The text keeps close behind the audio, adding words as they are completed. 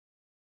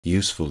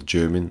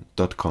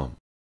usefulgerman.com.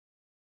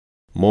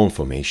 More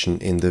information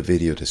in the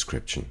video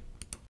description.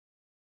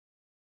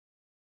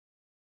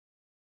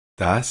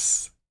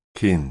 Das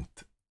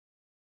Kind.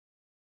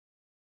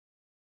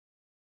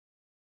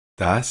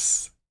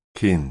 Das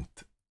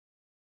Kind.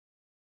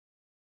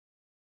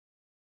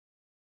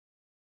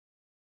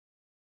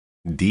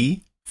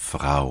 Die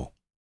Frau.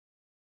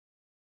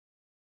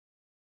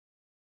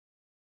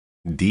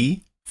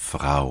 Die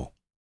Frau.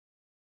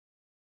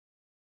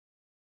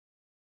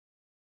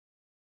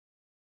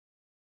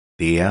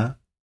 Der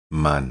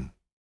Mann.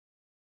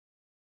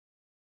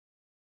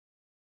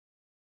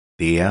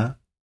 Der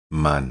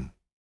Mann.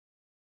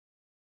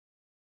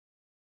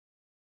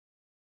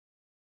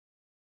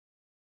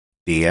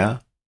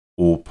 Der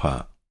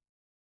Opa.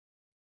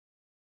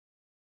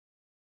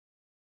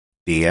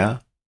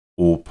 Der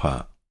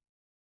Opa.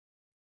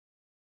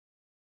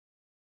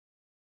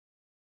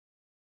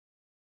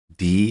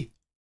 Die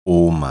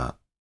Oma.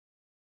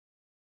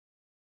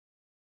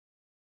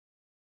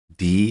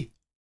 Die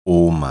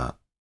Oma.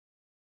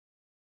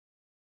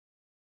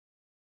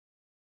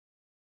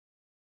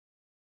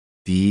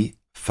 Die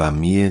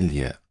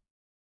Familie.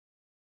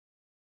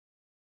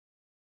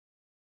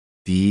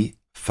 Die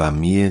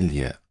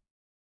Familie.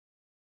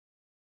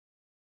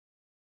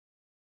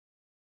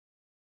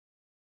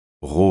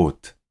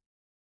 Rot.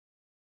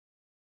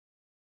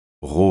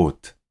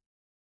 Rot.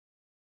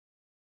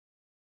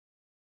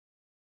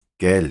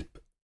 Gelb.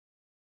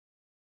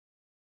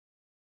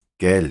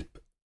 Gelb.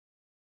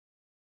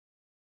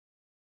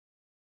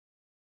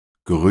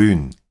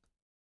 Grün.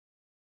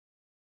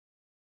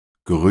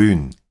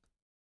 Grün.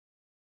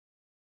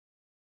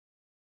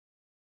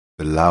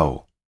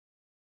 Blau.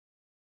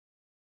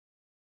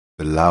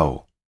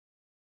 Blau.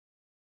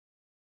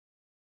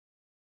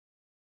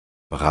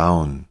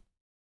 Braun.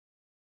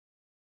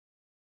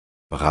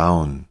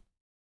 Braun.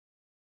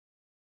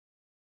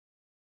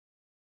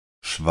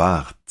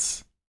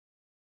 Schwarz.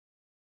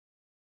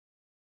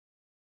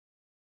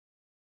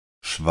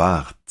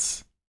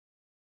 Schwarz.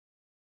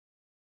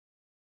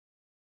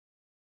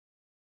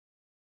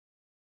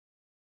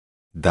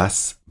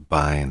 Das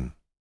Bein.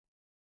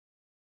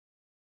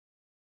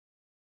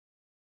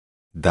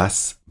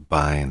 Das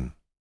Bein.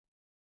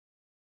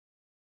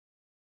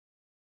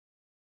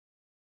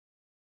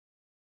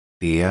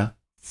 Der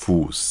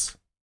Fuß.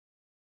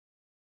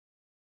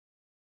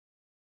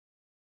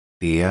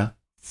 Der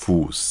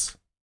Fuß.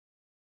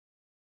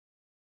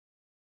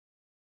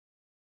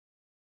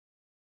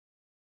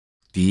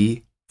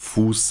 Die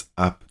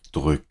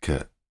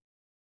Fußabdrücke.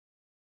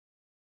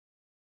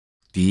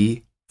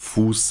 Die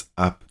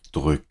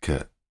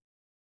Fußabdrücke.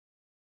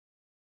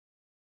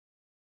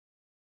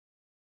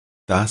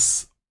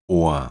 Das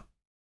Ohr.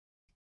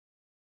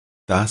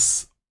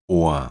 Das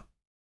Ohr.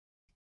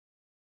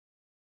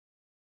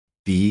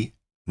 Die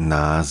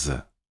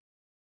Nase.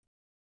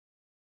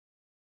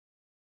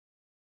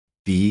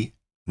 Die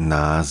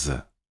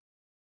Nase.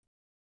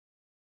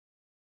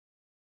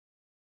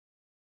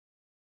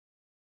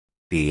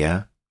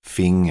 Der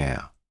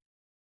Finger.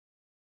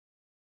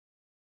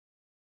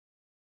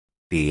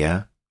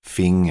 Der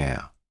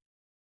Finger.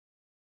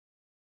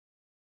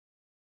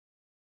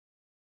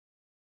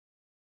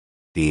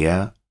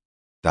 Der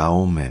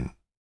Daumen.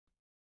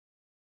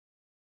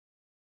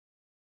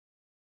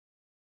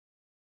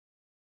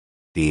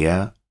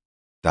 Der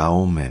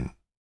Daumen.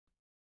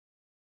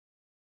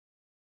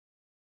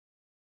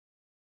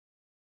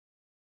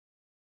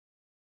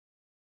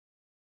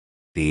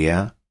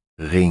 Der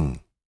Ring.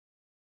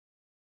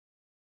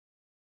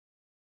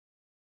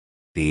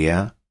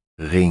 Der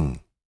Ring.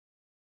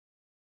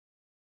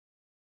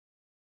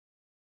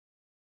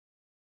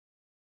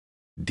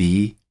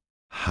 Die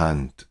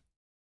Hand.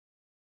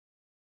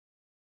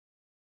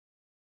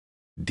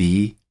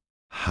 Die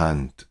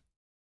Hand.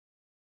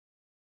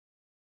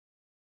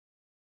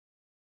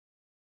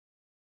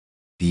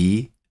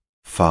 Die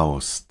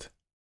Faust.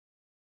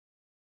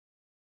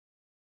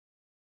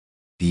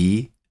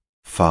 Die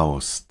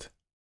Faust.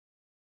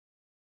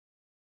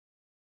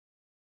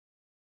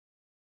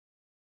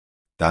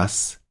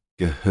 Das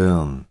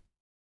Gehirn.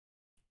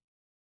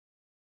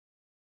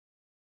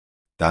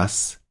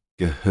 Das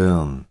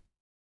Gehirn.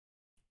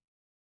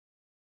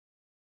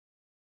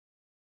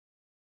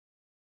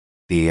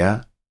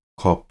 Der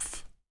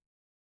Kopf.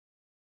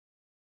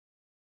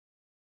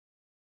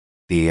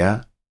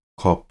 Der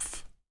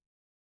Kopf.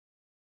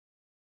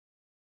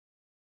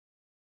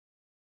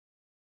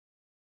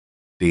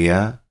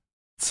 Der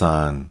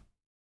Zahn.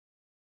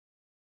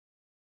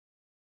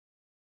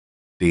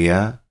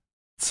 Der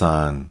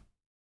Zahn.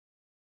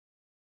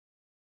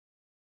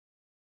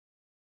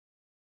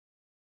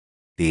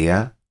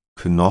 Der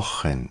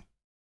Knochen.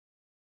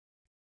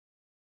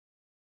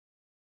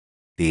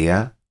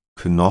 Der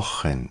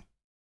Knochen.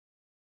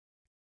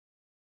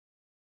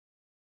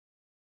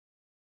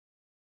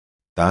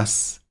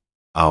 Das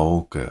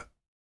Auge.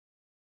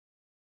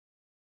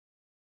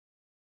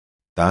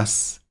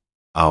 Das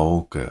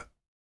Auge.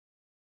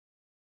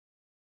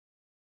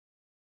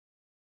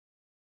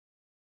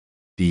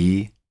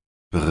 Die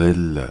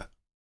Brille.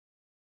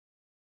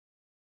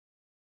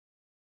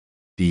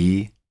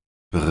 die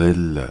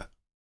Brille,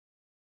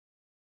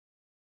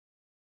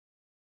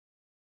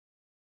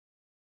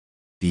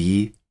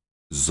 die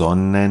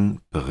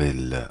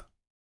Sonnenbrille,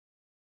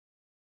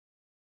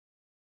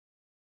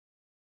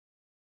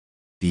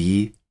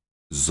 die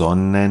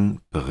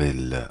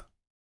Sonnenbrille,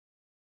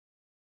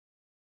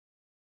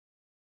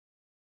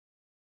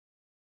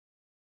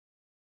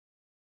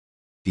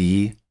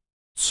 die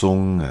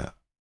Zunge,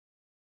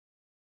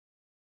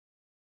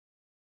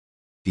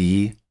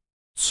 die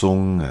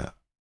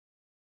Zunge,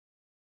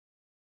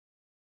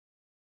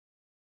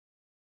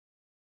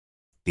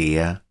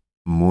 der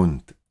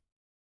Mund,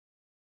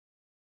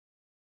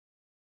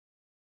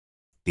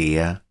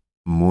 der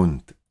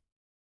Mund,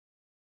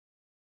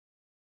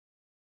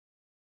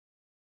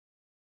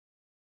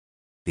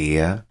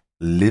 der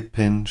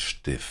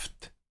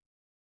Lippenstift,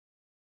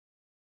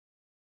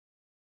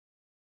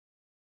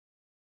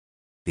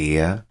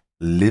 der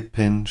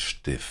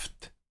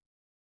Lippenstift,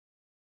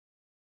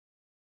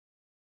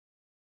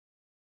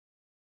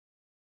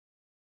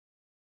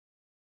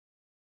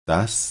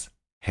 das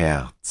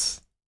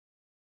Herz,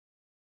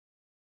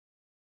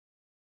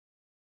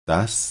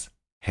 das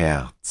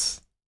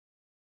Herz,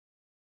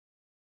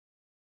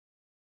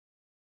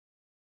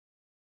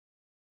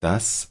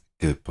 das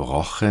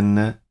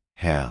gebrochene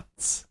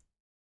Herz,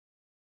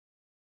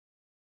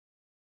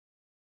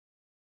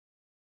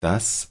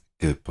 das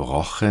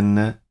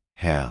gebrochene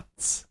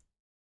Herz,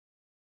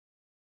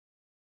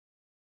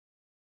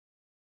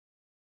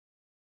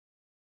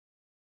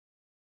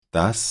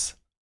 das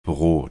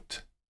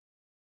Brot,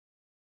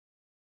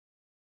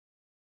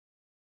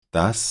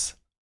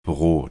 das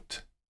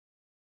Brot,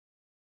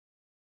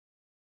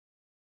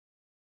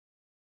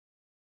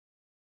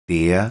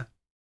 der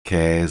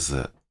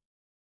Käse,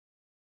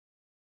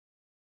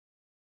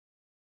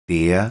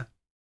 der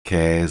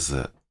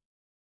Käse,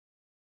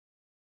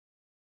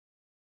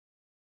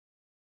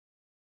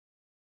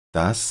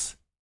 das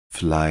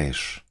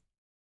Fleisch,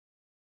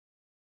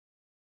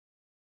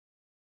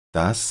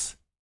 das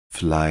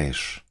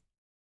Fleisch,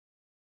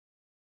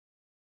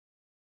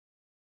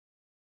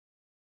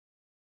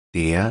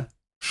 der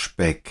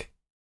Speck,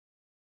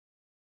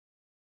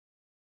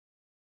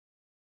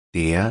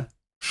 der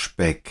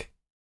Speck,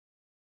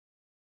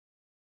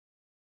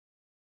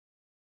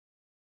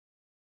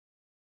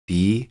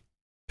 die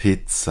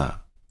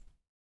Pizza,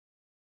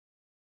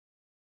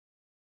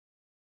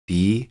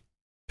 die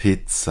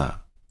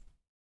Pizza,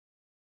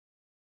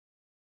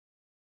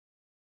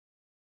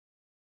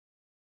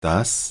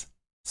 das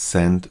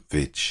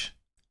Sandwich,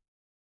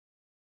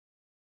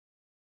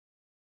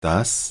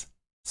 das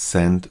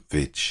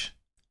Sandwich,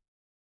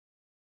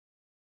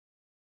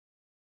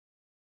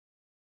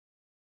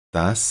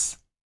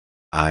 das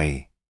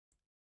Ei,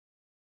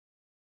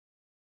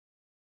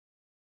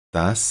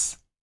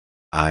 das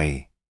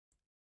Ei,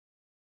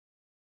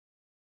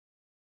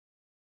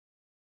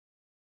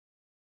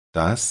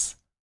 das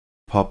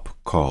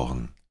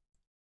Popcorn,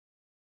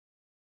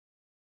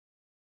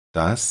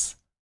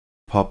 das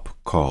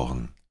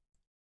Popcorn,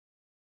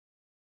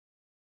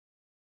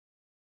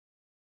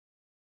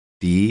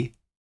 die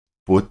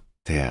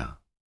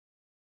Butter,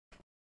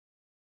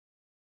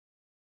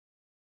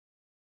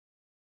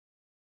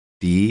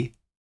 die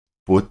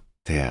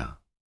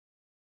Butter,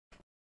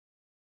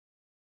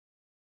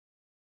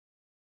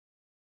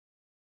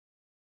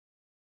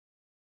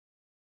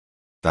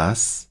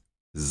 das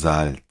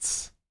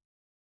Salz,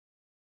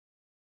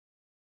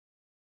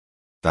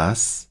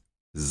 das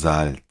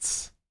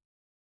Salz,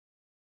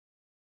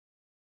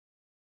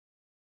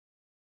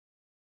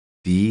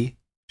 die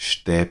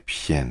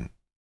Stäbchen,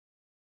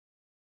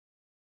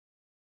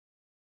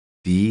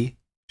 die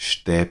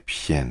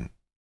Stäbchen,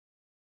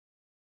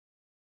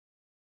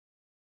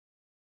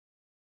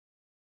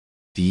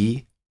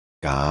 die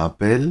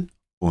Gabel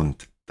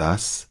und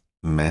das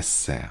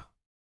Messer,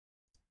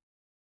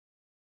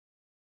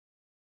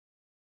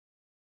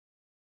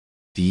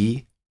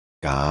 die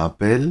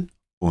Gabel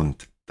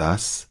und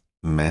das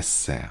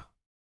Messer,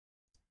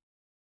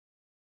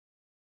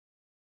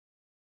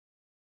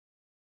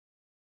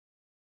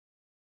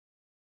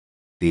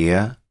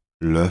 der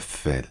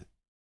Löffel,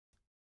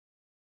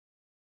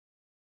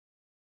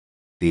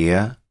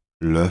 der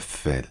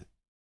Löffel,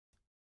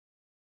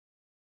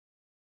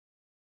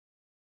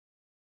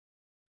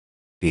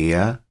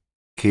 der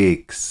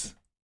Keks,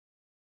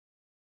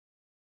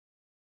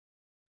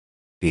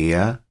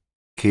 der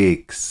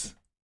Keks,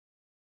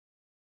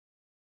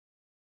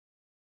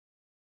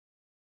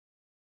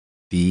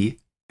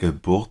 die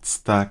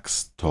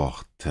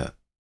Geburtstagstorte,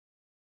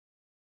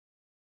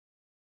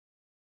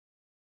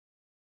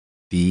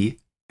 die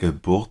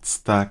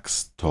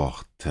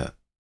Geburtstagstorte,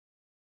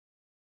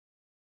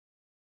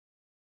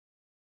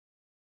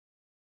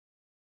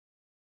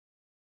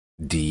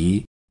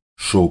 die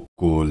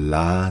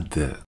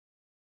Schokolade,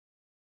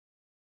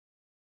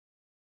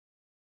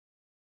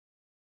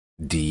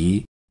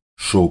 die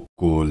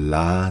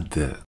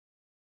Schokolade,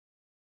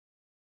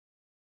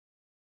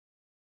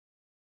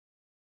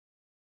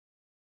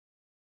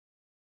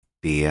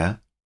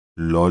 der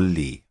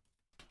Lolli,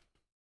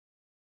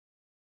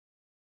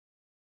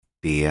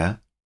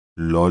 der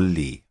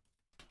Lolli,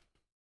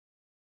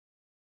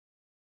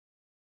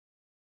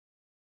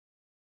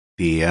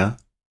 der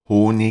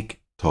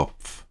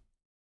Honigtopf,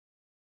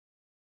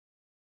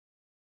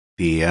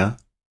 der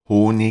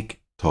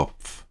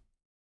Honigtopf,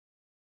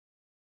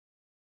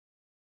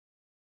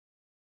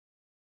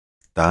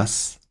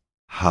 das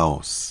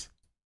Haus,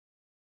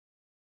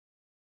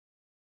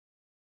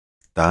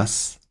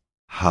 das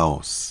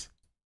Haus,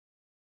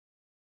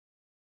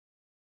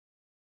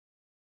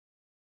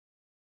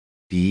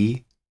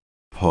 die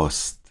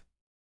Post,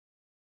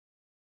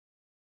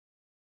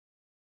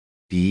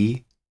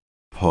 die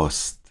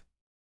Post,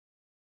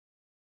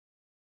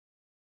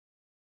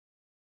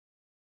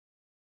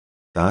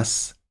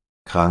 das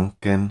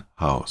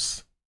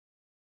Krankenhaus,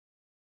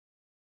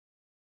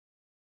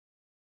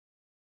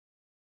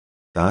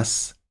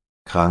 das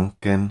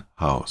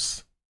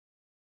Krankenhaus,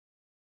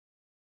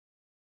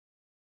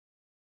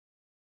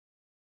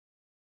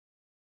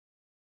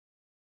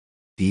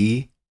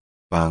 die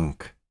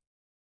Bank,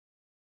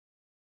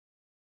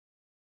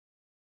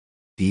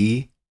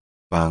 die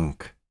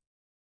Bank,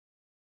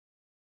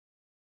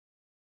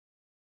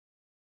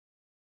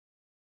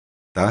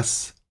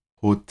 das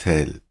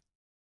Hotel,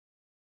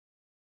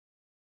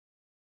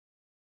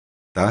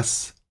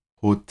 das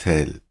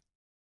Hotel,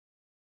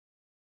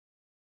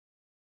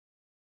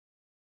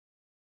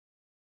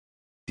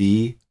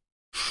 die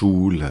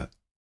Schule,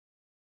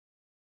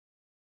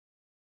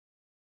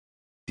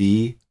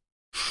 die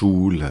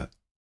Schule,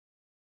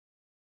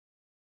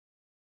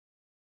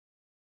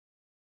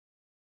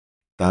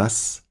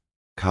 das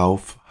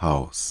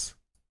Kaufhaus,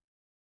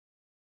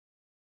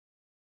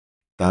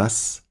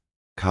 das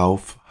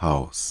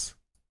Kaufhaus,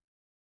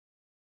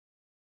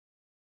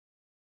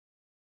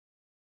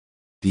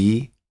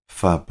 die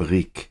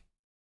Fabrik,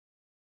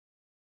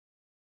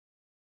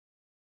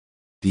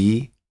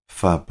 die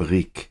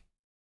Fabrik,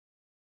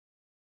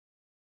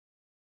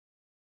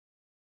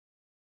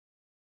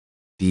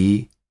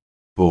 die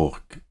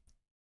Burg,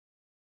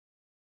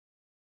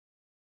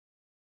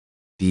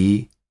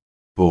 die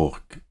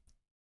Burg,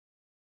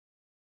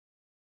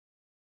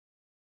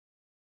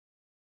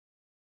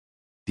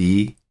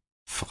 die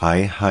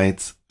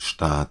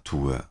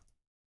Freiheitsstatue,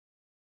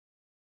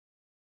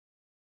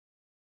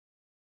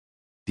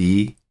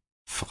 die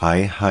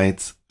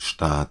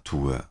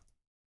Freiheitsstatue,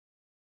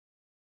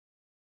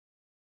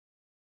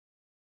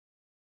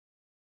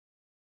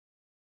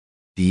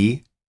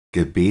 die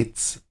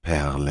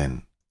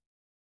Gebetsperlen,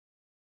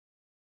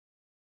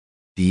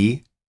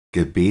 die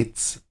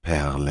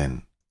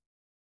Gebetsperlen,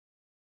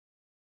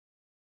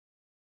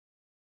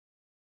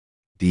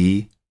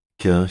 die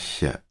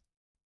Kirche,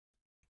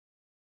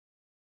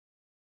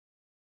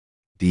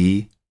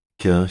 die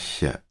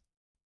Kirche,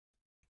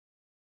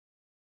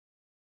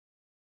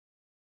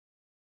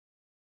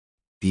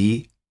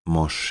 die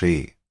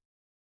Moschee,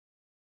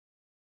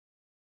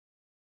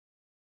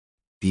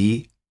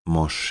 die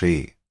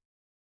Moschee,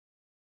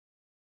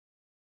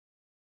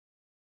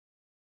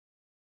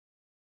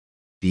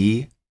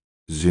 die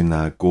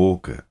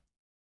Synagoge,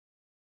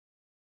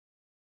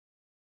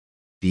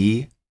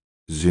 die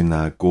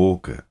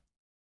Synagoge,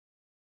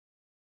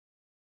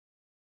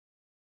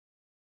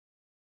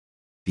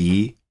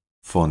 die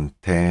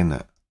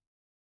Fontäne,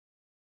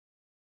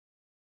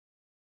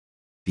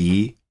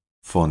 die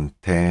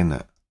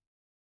Fontäne,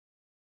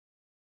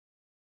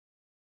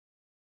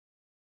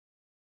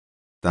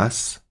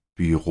 das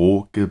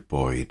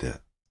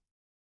Bürogebäude,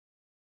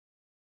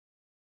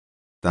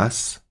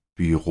 das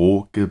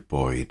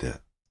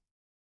Bürogebäude,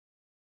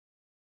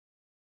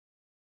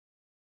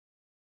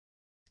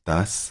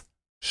 das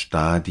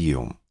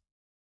Stadion,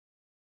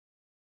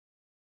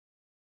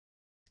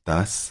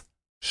 das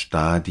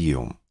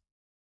Stadion,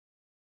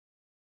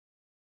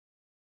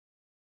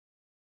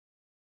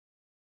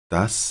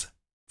 das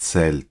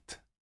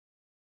Zelt,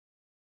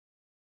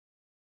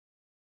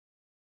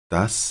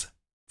 das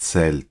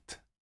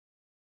Zelt,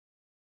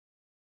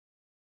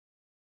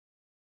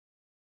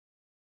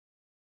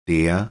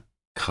 der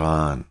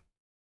Kran,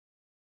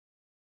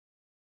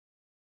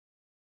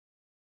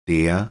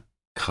 der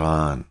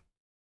Kran,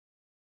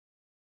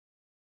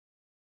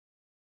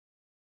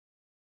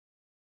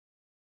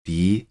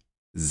 die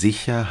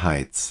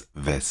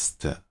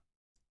Sicherheitsweste,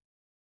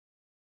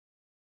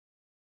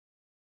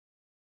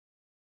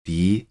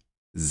 die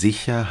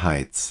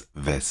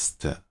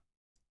Sicherheitsweste,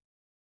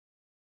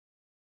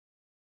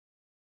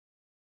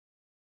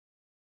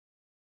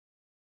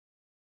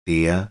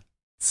 der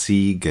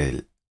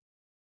Ziegel,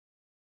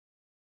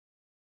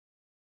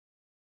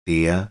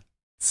 der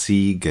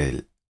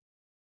Ziegel,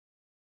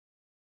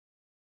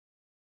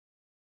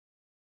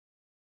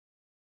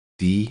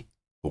 die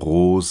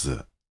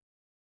Rose,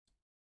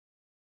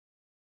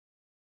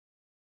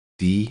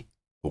 die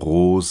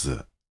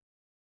Rose,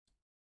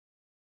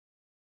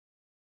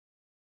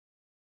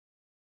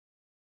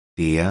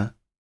 der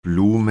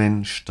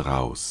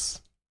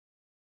Blumenstrauß,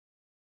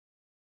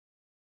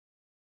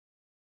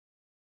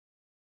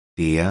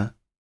 der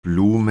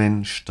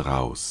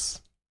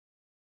Blumenstrauß,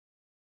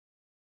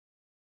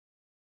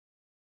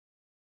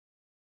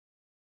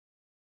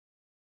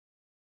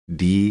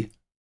 die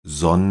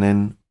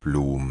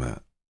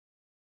Sonnenblume,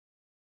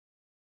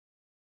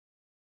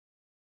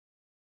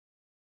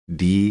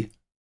 die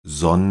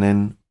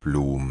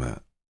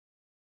Sonnenblume,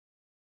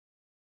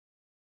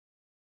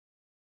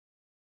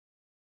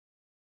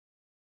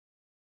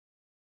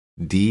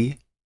 die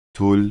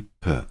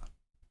Tulpe,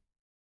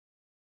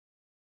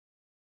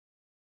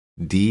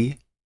 die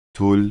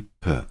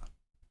Tulpe,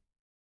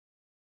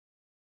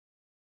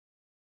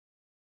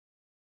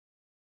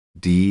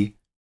 die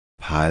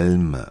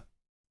Palme,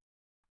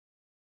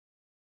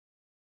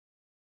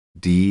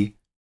 die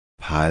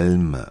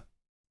Palme,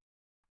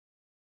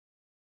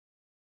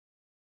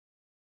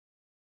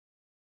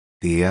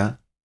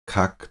 der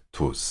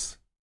Kaktus,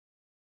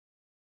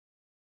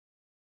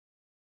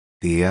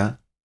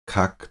 der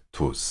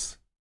Kaktus,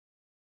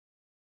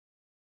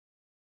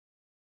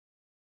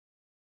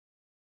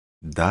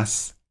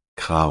 das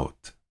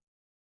Kraut,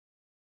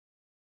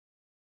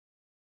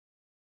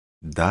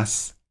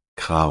 das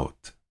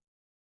Kraut,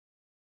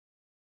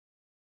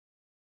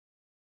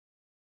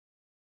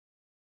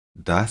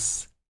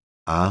 das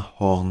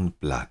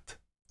Ahornblatt,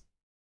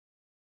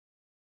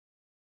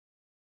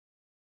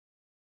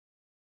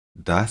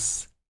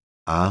 das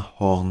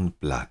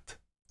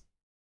Ahornblatt,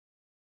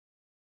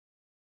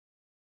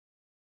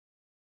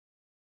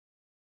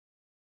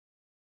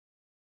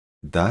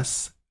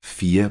 das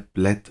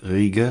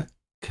vierblättrige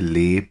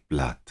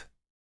Kleeblatt,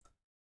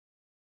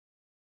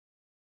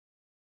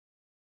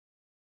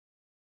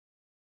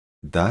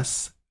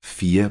 das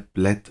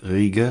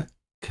vierblättrige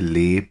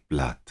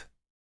Kleeblatt,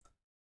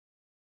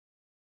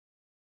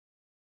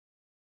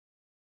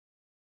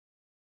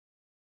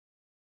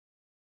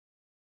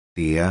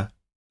 der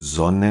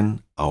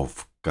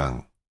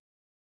Sonnenaufgang,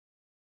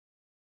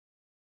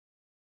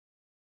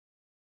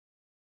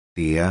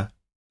 der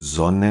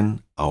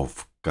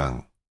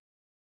Sonnenaufgang,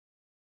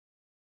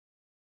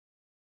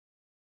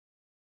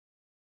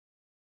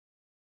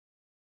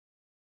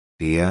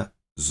 der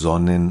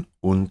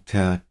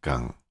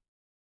Sonnenuntergang,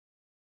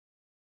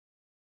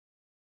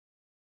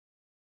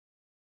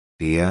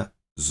 der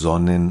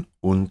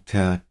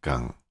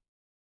Sonnenuntergang,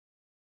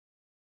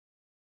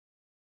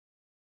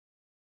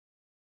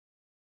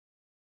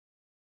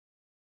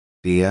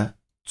 der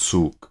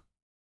Zug,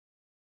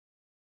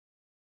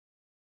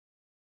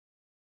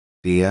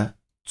 der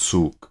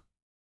Zug,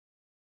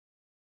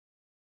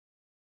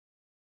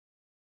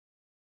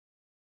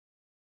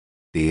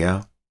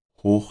 der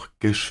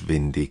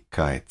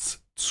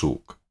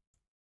Hochgeschwindigkeitszug,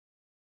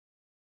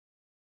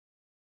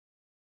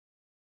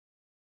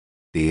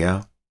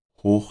 der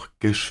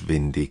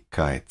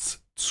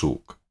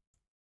Hochgeschwindigkeitszug,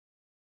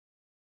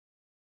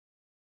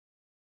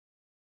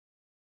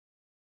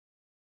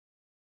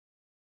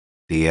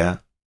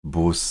 der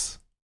Bus,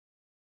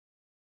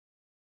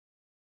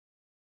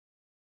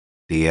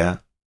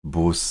 der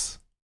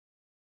Bus,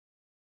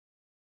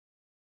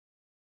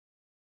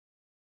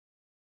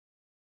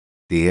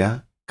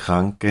 der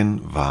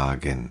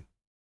Krankenwagen,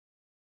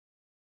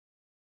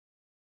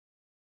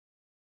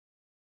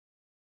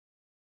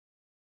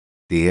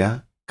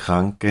 der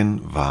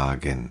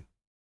Krankenwagen,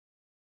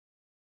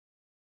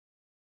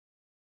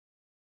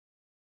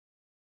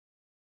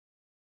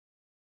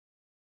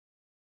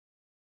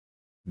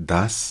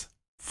 das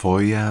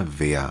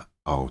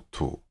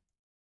Feuerwehrauto,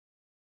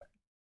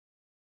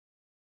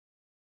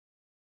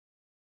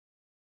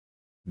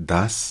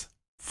 das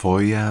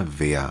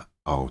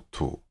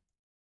Feuerwehrauto,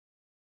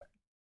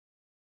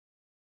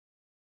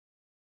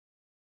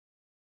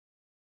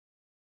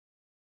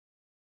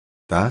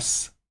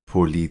 das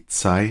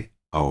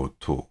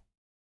Polizeiauto,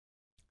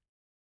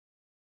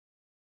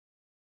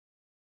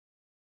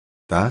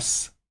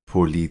 das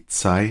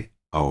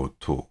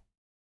Polizeiauto,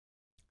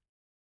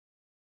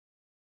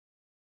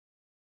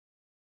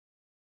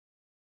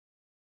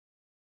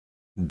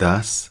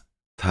 das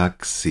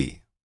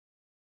Taxi,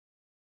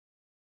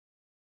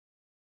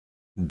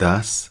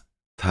 das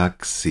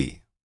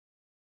Taxi,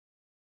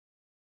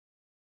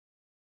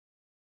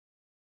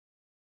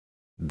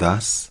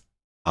 das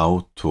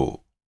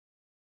Auto,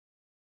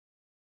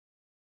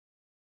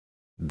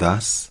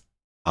 das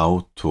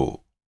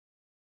Auto,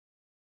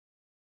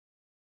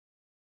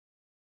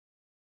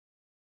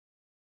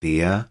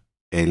 der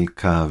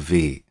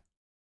LKW,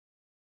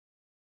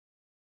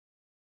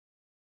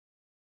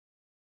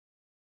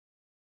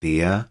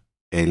 der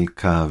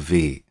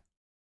LKW,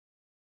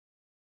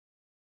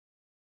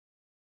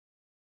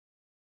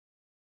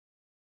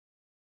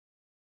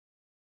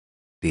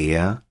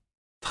 der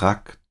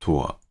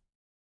Traktor,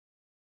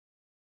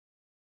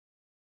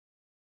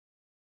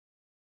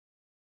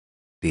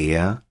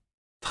 der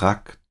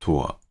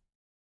Traktor,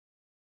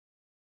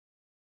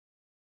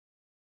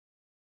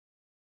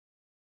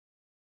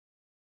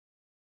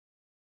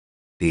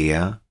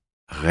 der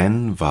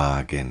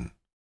Rennwagen,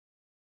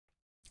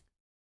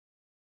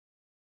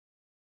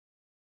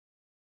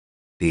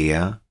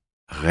 der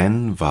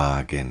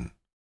Rennwagen,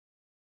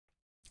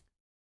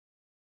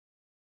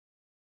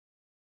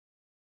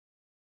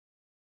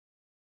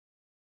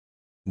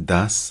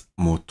 das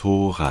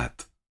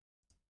Motorrad,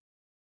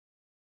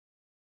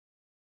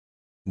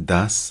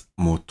 Das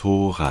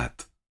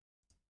Motorrad.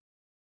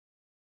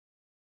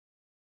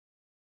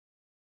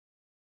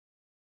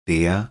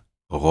 Der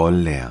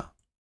Roller.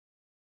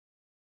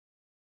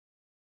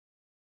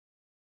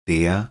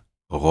 Der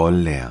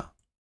Roller.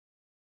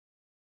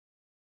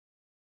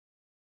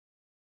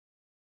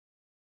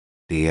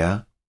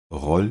 Der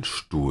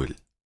Rollstuhl.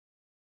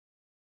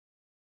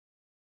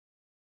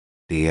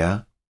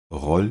 Der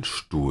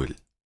Rollstuhl.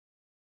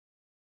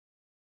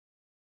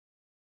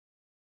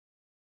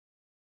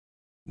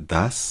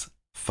 Das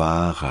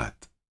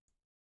Fahrrad.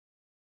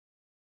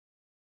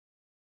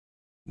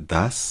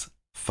 Das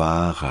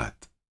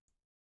Fahrrad.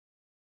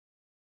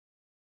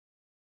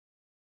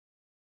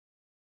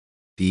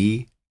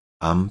 Die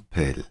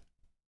Ampel.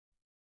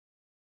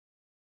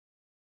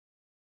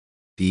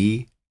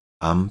 Die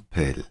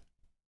Ampel.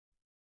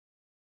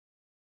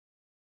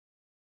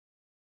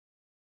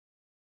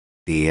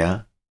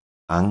 Der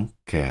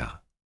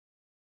Anker.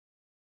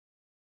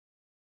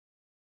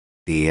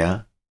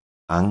 Der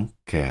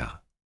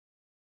Anker.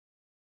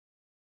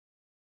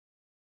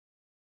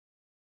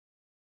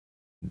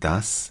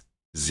 Das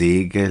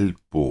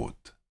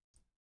Segelboot.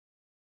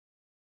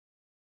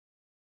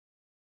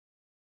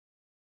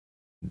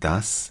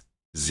 Das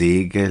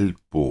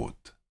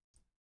Segelboot.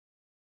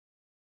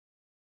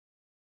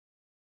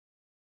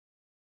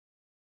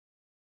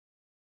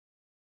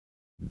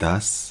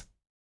 Das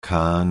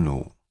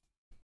Kanu.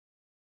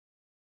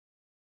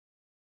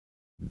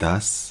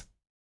 Das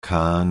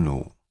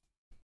Kanu.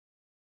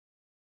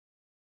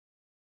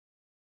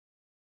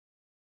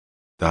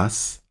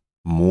 Das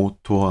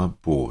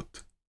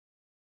Motorboot.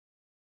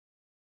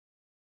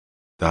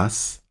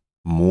 Das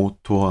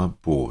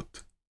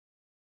Motorboot.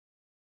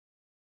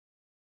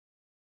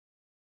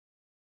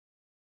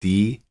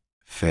 Die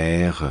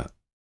Fähre.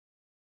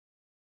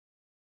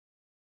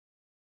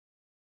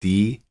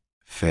 Die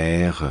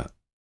Fähre.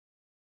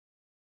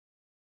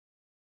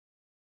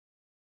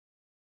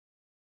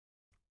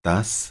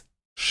 Das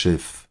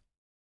Schiff.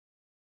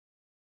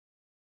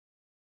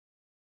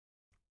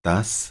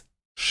 Das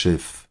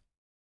Schiff.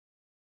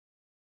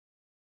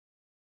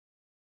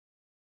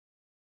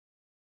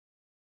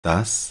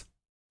 Das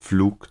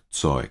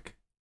Flugzeug.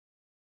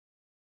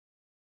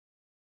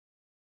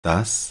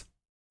 Das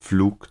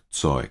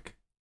Flugzeug.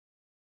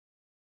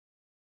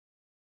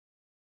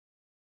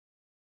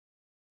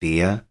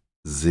 Der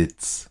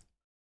Sitz.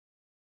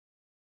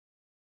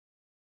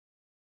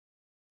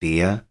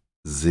 Der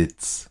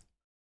Sitz.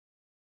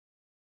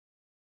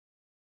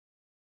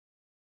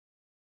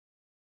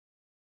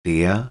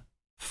 Der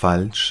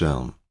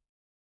Fallschirm.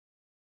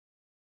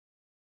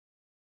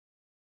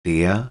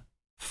 Der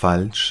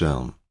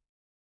Fallschirm.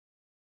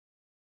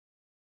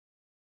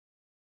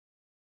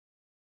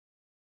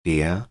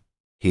 Der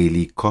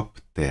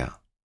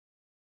Helikopter.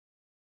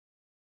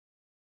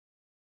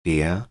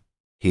 Der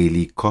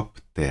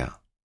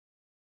Helikopter.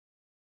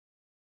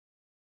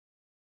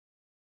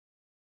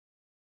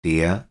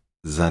 Der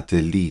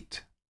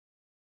Satellit.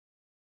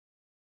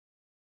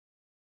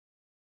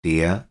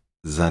 Der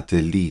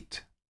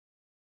Satellit.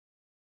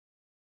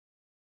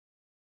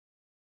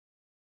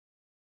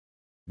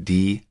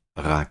 Die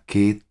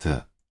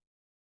Rakete.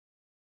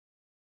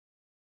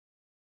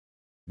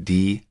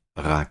 Die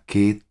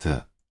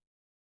Rakete.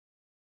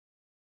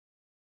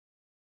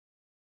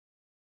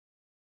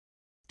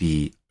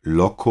 Die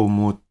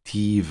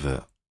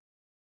Lokomotive.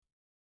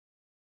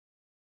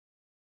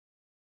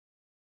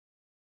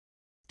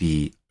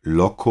 Die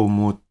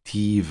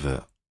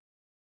Lokomotive.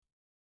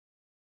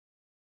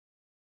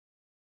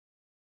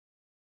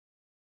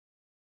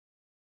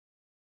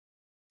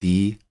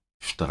 Die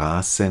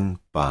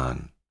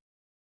Straßenbahn.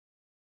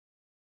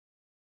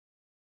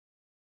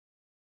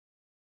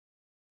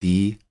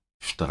 Die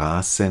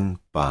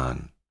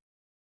Straßenbahn.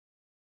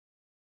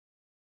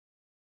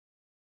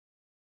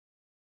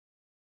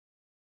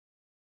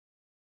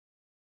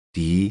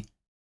 Die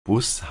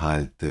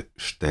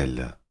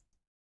Bushaltestelle.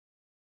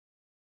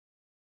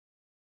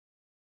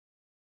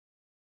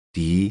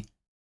 Die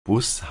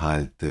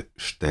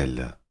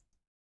Bushaltestelle.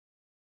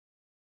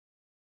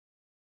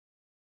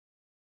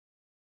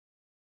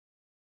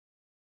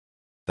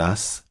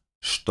 Das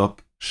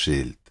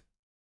Stoppschild.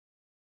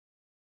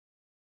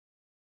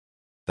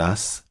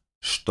 Das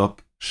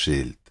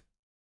Stoppschild.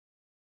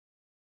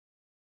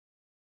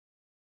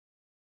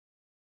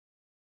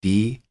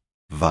 Die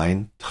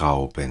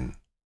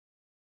Weintrauben.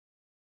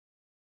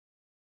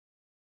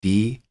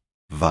 Die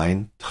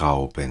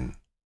Weintrauben.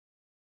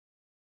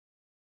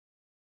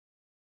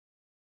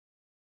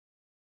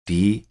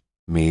 Die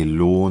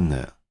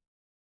Melone.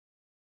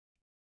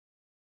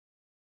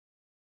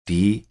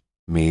 Die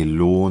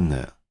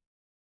Melone.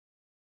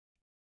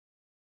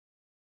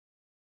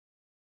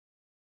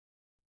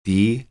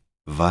 Die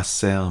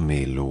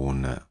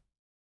Wassermelone.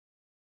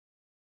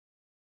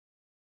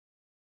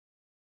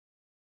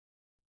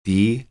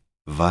 Die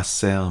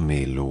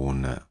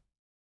Wassermelone.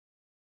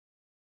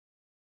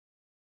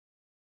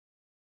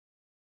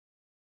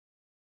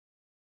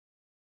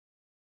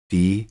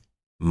 Die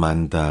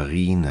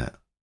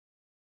Mandarine.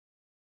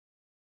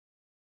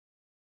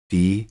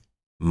 Die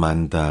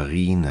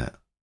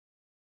Mandarine,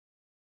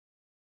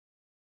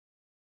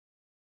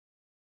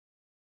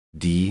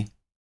 die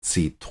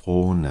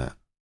Zitrone,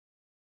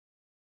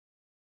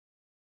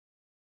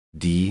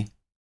 die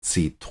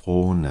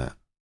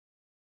Zitrone,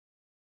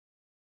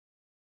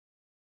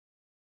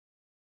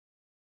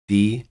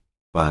 die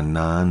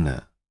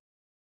Banane,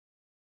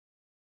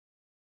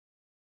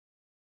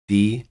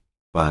 die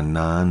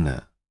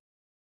Banane,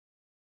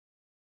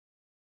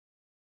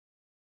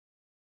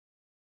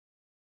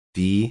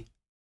 die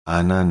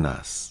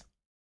Ananas,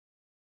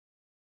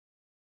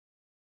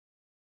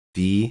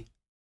 die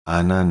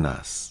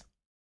Ananas,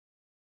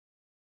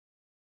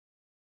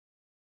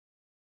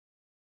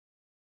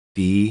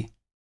 die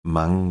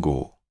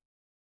Mango,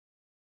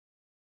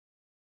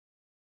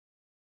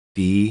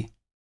 die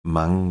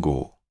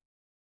Mango,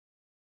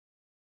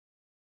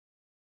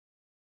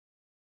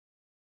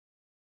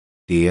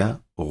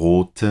 der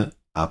rote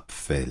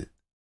Apfel,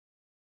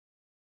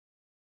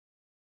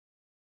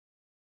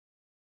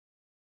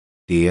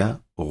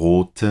 der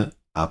rote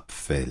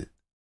Apfel,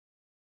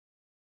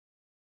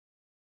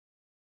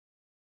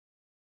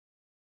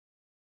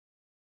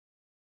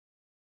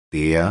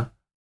 der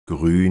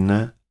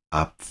grüne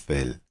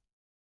Apfel,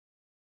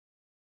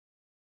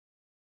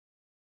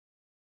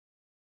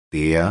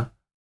 der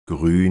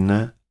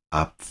grüne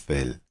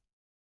Apfel,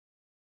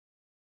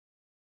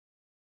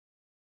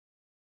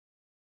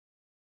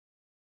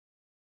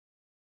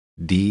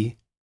 die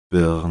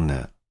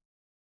Birne,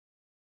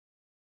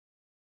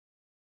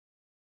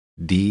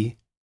 die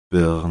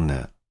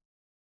Birne,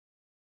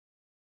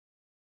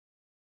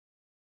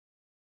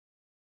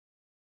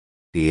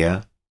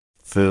 der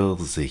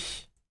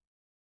Pfirsich,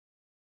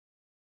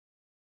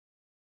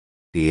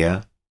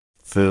 der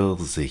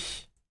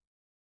Pfirsich,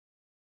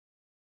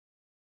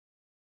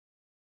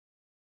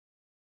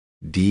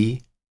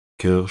 die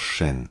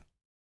Kirschen,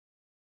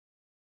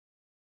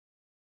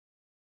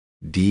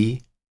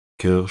 die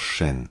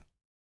Kirschen,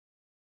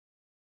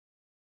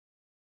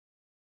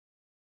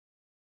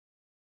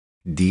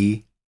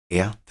 die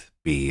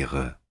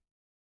Erdbeere,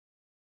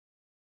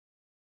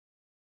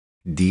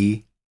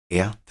 die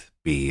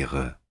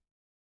Erdbeere,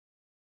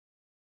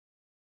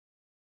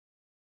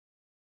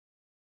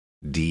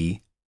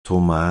 die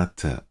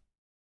Tomate,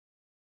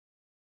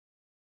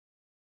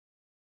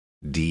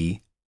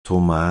 die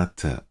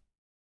Tomate,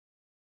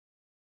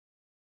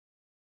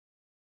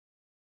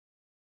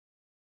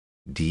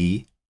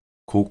 die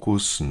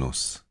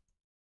Kokosnuss,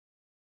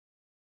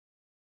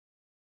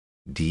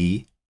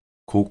 die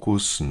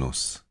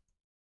Kokosnuss,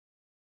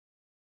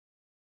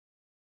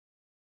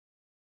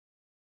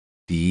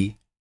 die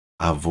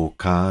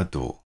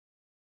Avocado,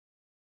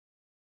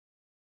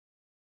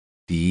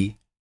 die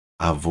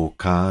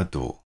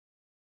Avocado,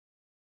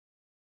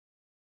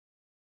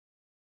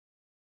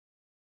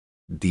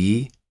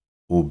 die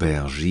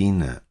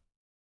Aubergine,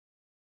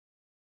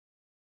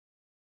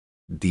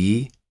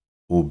 die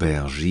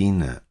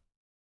Aubergine,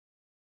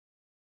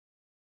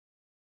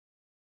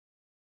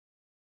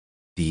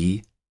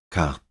 die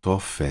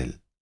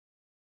Kartoffel,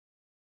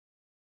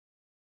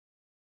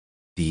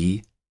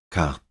 die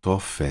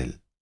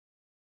Kartoffel,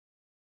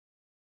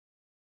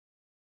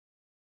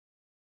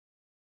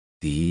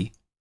 die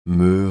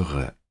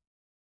Möhre,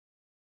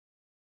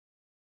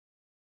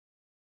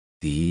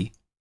 die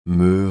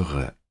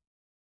Möhre,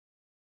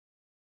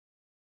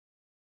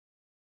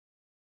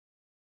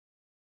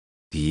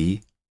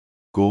 die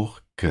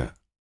Gurke,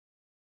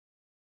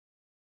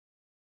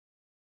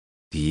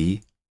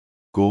 die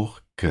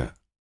Gurke,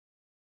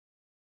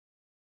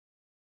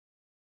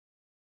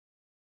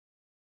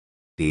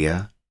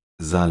 der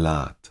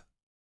Salat,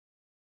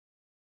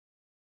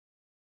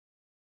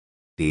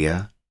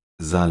 der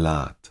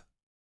Salat,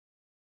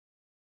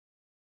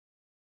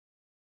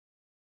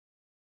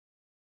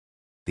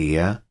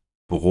 der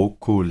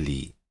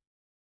Brokkoli,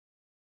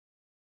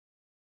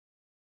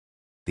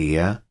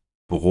 der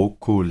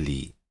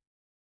Brokkoli,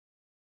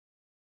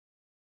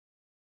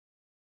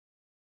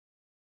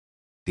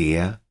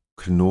 der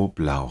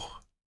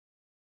Knoblauch,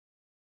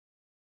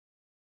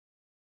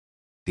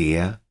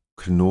 der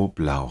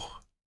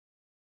Knoblauch,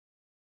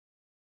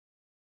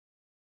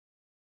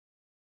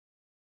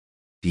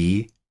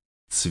 die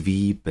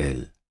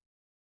Zwiebel,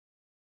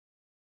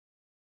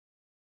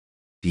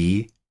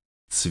 die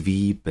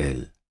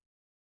Zwiebel,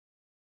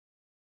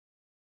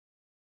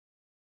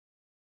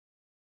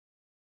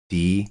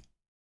 die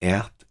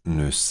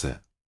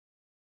Erdnüsse,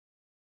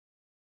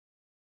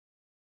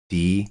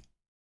 die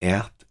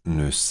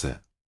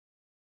Erdnüsse,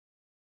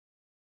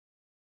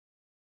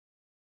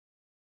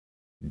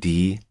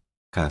 die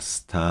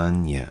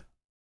Kastanie,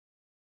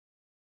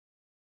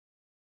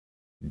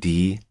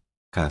 die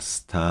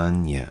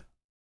Kastanie,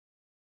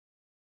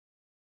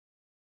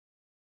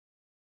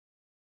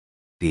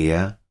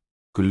 der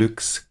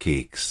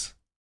Glückskeks,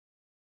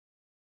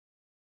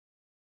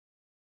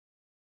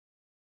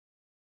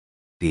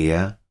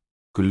 der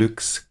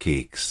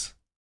Glückskeks,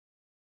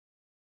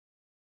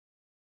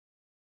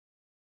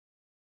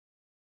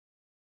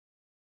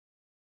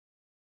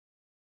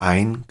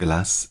 ein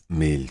Glas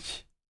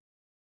Milch,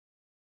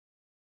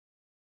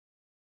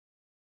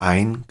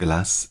 ein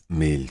Glas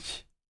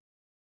Milch.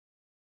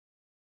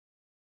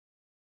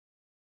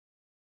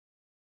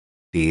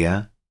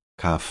 Der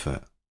Kaffee.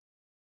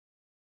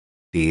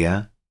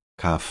 Der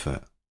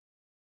Kaffee.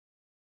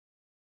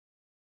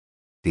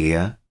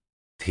 Der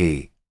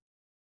Tee.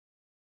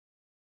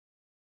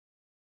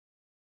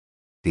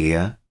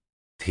 Der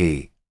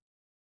Tee.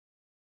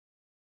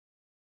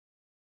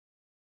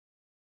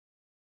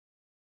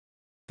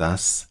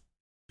 Das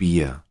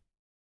Bier.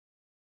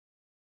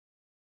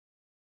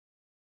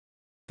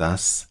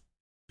 Das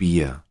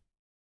Bier.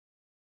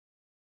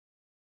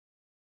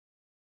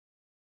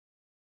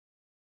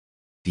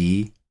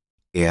 Die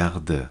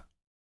Erde.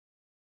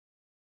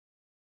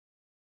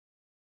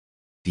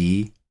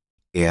 Die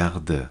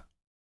Erde.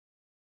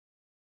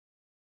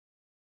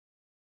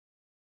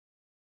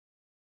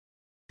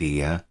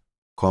 Der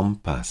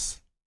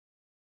Kompass.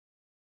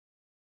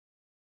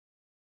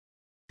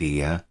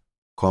 Der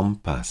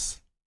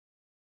Kompass.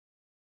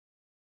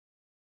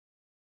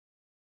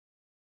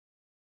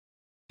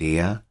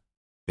 Der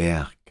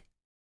Berg.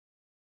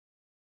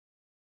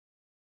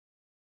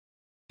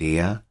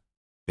 Der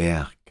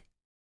Berg.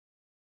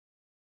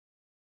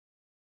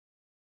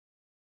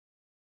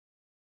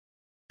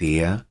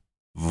 Der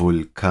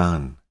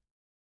Vulkan.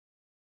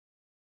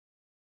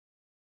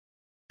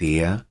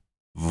 Der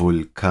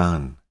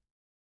Vulkan.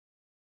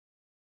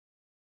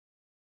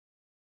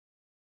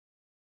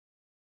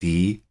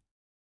 Die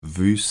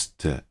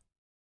Wüste.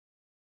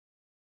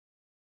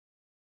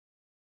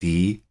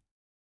 Die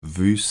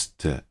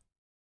Wüste.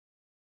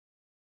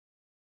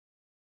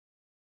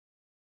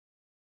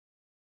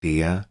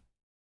 Der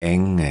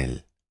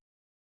Engel.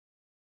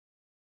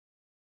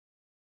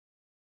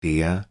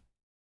 Der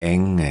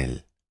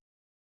Engel.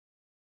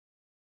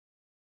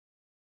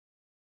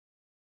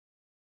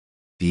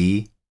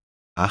 Die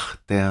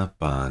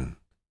Achterbahn.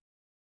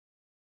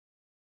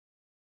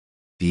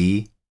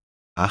 Die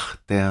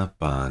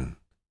Achterbahn.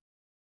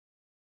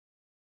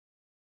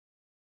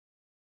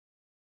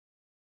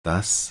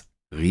 Das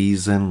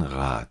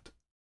Riesenrad.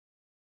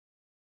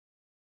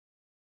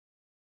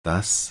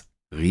 Das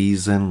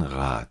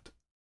Riesenrad.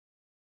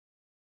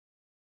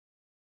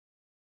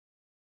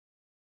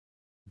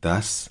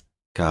 Das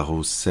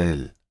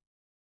Karussell.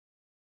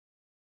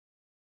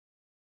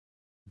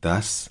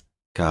 Das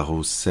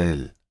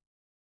Karussell.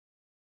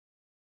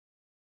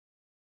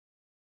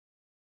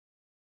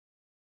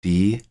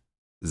 Die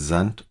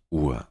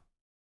Sanduhr.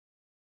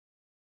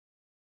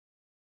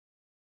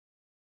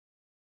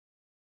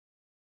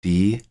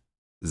 Die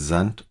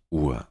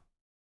Sanduhr.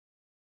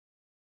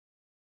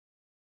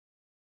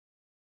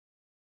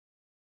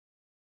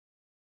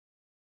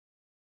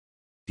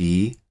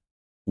 Die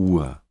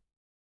Uhr.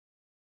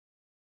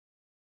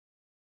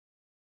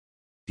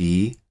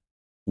 Die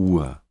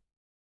Uhr.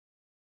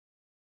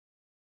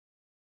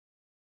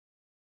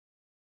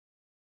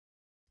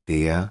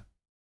 Der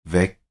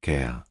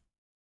Wecker.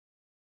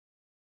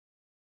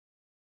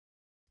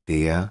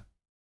 Der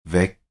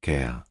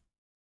Wecker.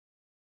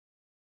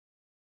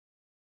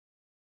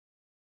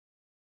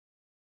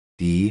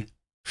 Die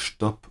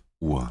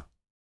Stoppuhr.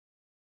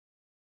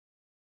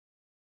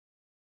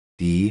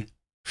 Die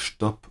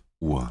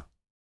Stoppuhr.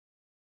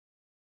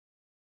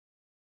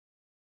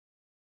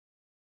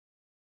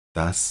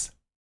 Das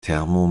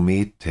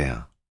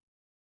Thermometer.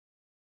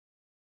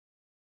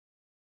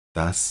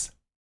 Das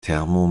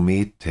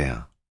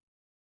Thermometer.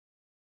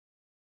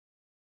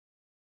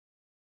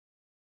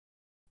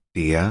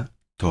 Der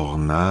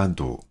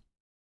Tornado.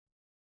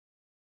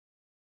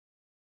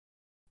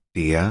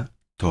 Der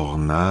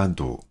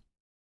Tornado.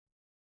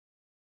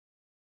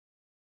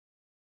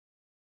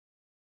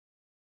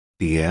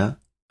 Der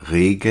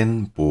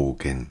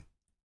Regenbogen.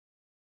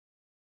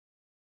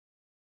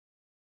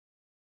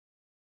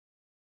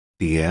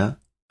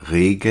 Der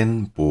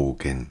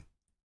Regenbogen.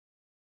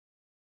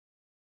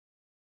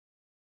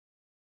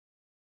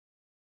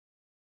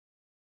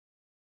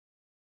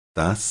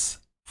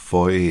 Das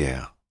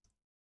Feuer.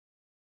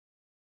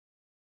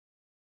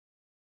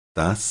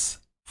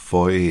 Das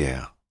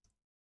Feuer.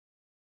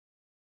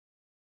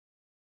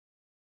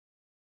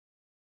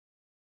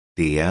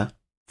 Der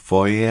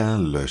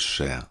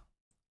Feuerlöscher.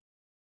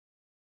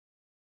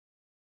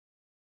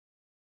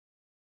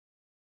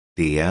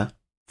 Der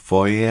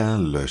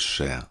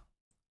Feuerlöscher.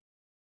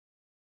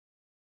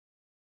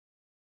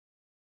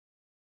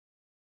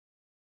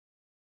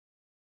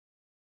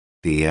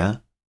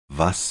 Der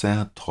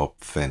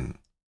Wassertropfen.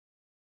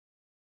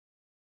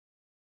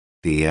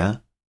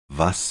 Der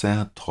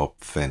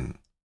Wassertropfen.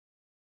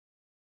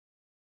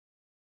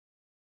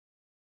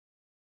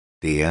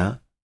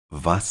 Der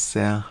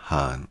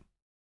Wasserhahn.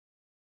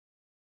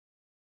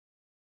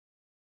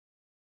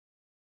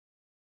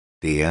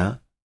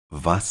 Der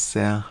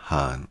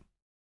Wasserhahn.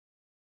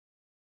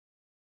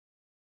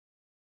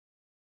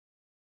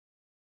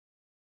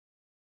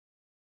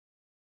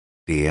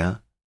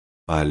 Der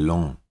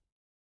Ballon.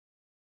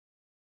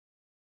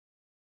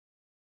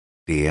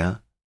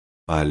 Der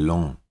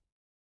Ballon.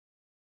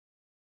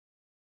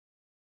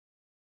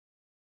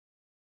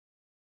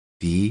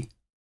 Die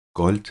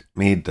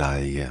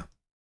Goldmedaille.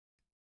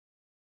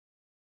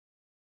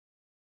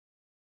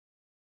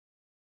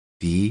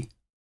 Die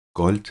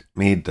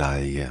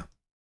Goldmedaille.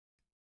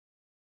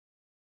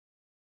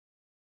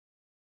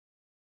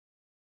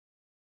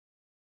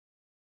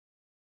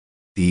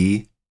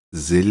 Die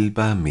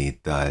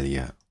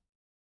Silbermedaille.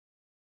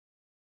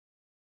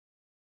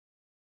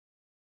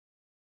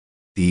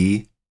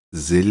 Die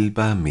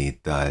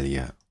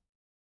Silbermedaille.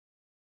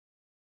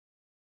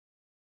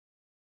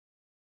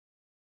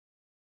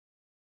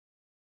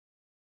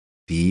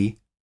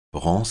 Die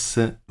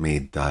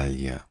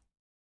Bronzemedaille.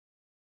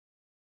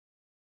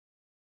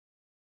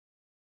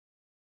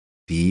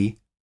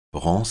 Die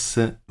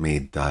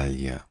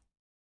Bronzemedaille.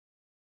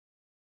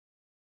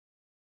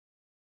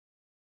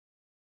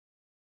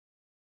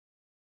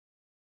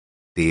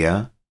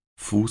 Der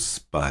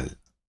Fußball.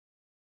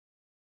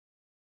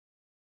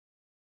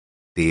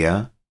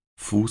 Der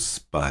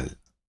Fußball.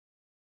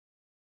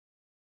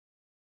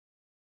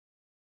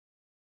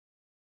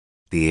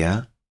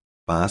 Der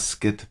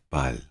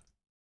Basketball.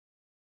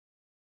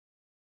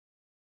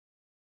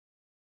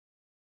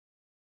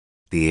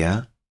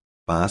 Der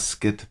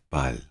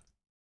Basketball.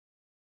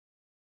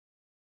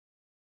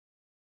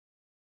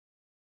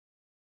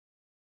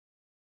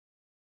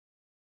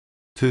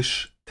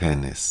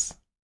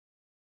 Tischtennis.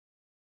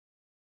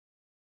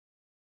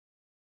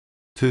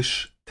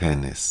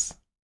 Tischtennis.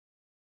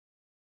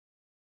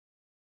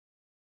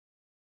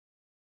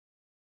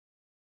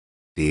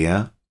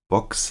 Der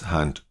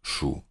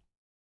Boxhandschuh.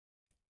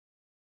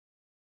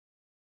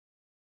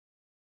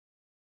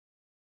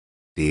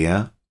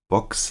 Der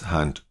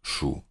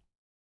Boxhandschuh.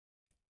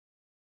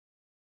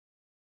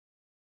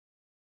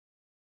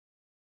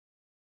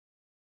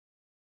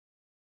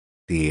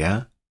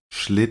 Der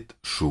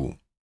Schlittschuh.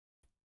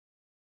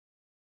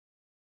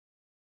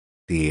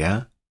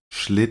 Der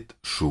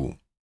Schlittschuh.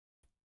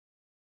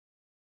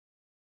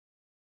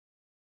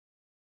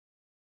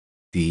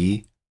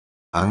 Die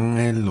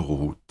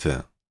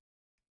Angelrute.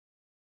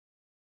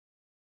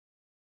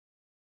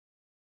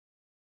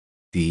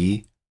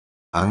 Die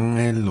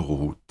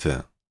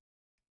Angelrute.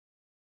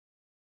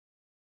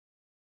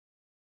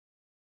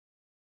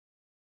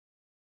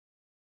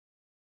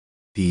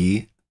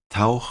 Die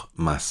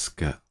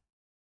Tauchmaske.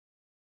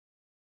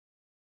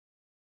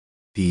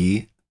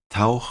 Die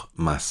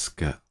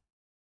Tauchmaske.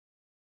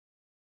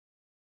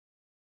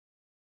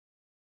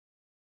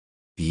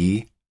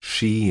 Die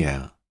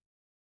Skier.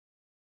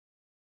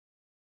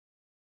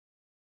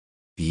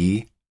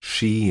 Die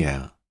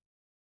Skier.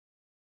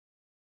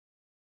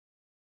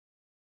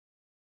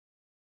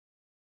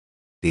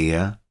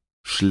 Der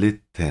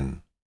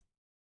Schlitten.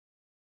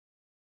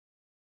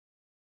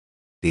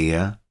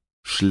 Der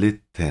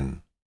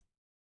Schlitten.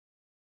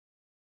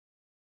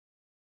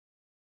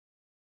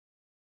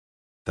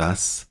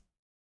 Das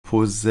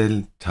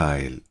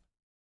Puzzleteil.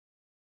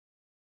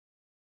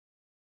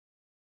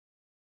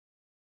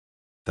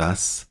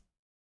 Das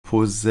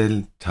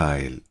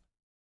Puzzleteil.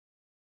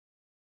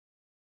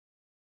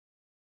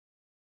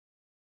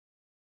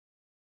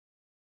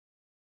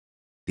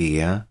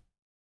 Der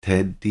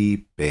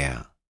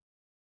Teddybär.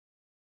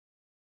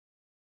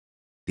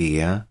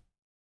 Der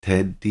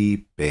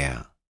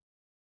Teddybär.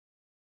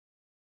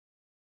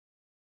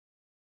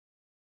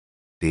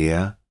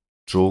 Der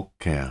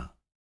Joker.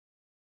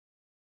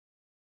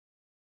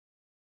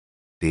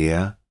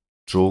 Der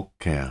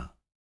Joker.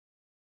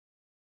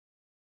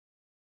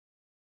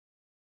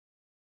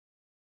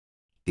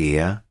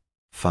 Der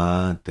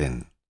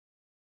Faden.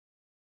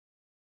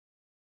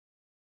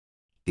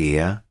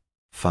 Der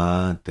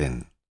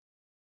Faden.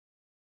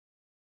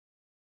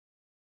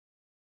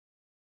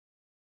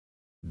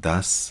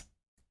 Das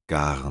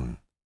Garn.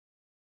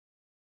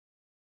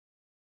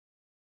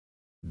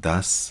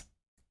 Das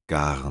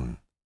Garn.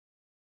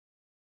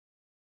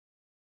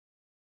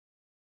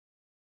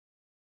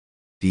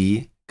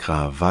 Die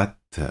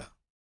Krawatte.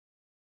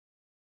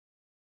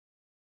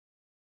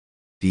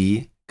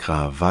 Die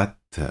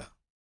Krawatte.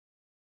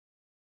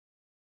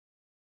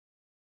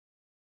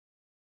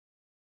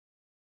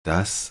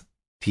 Das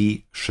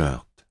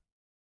T-Shirt.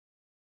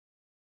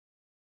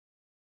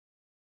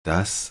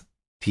 Das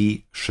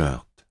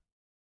T-Shirt.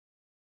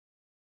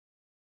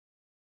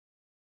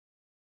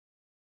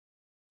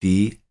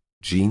 Die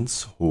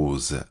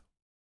Jeanshose.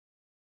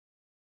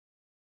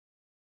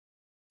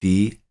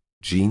 Die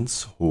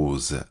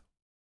Jeanshose.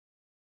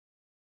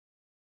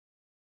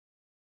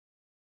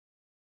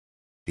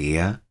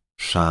 Der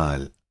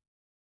Schal.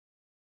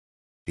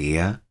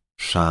 Der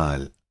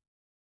Schal.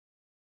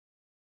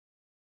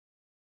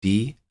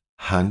 Die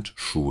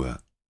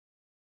Handschuhe.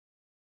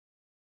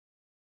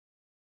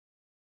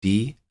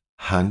 Die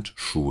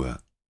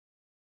Handschuhe.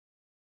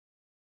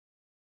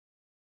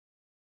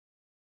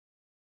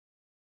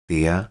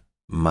 Der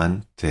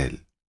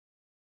Mantel.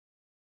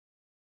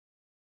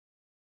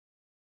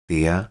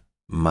 Der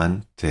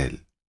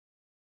Mantel.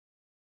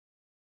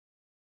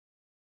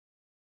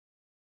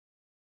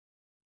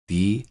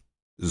 Die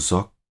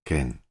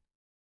Socken.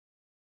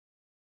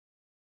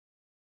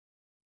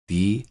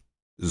 Die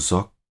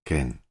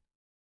Socken.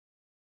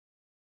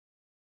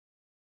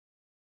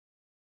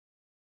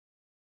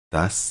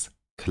 Das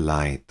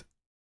Kleid.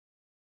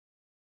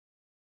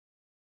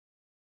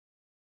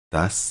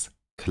 das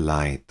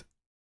Kleid,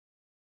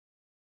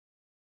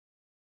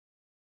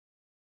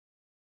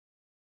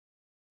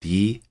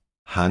 die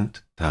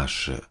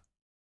Handtasche,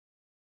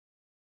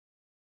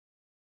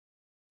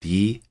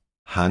 die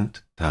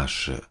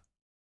Handtasche,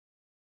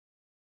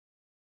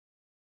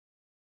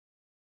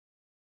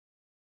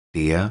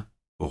 der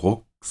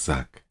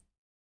Rucksack,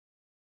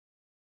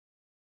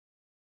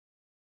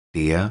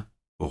 der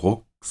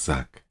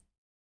Rucksack,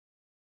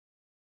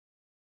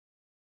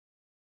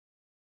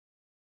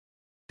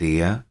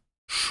 der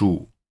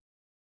Schuh,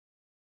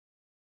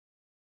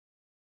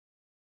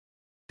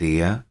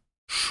 der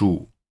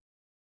Schuh,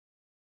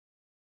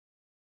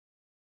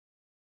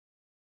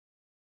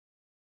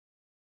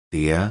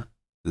 der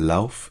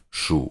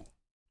Laufschuh,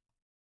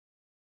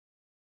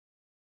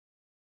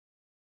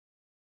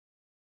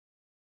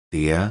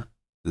 der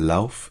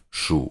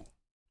Laufschuh,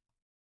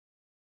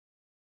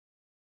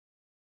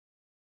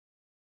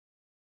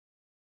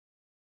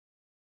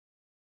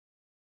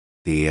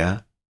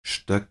 der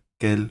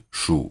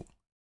Stöckelschuh,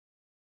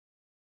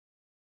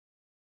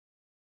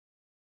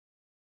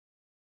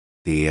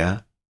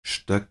 der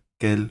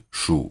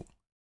Stöckelschuh,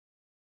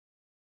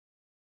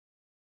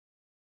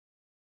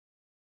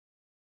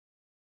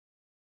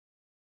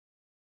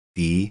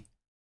 die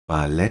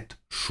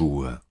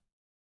Ballettschuhe,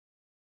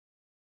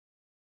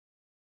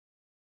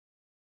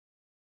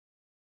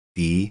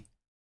 die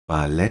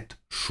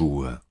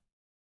Ballettschuhe,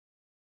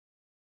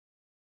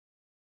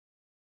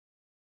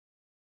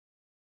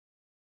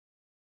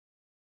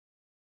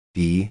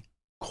 die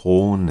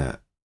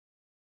Krone,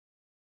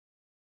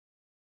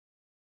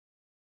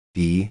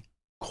 die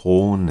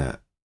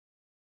Krone,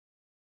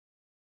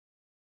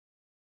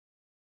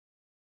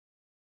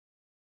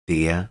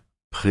 der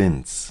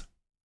Prinz,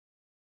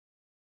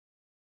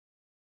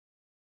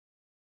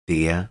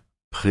 der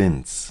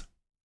Prinz,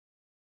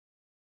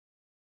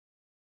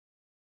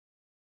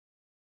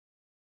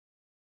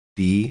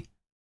 die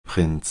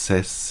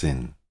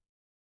Prinzessin,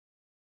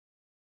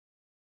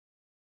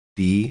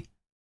 die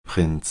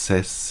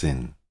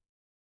Prinzessin,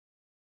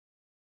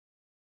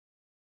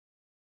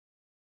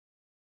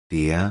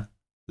 der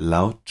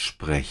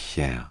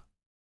Lautsprecher,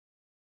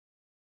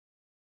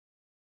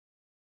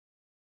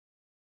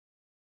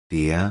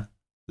 der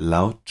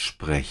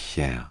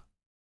Lautsprecher,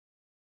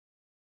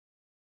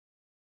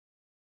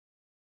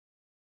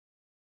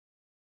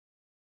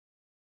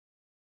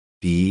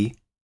 die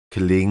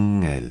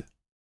Klingel,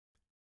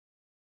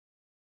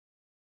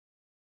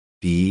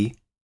 die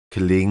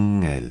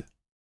Klingel,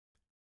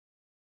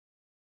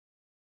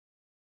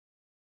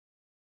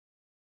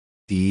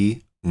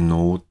 die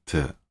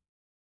Note,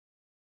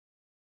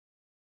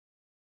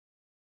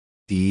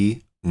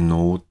 die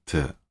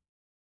Note,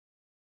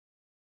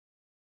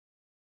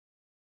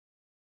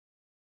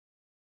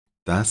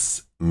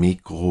 das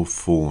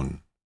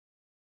Mikrofon,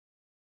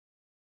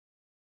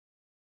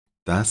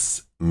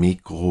 das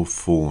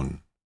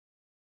Mikrofon,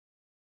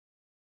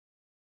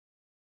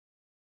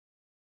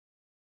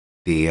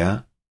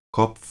 der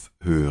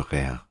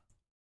Kopfhörer,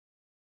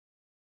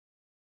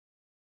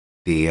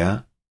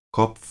 der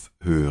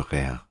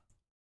Kopfhörer,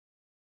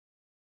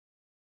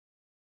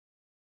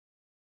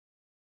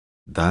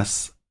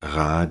 das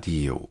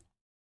Radio,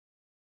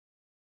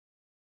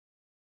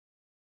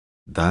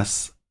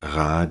 das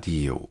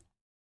Radio,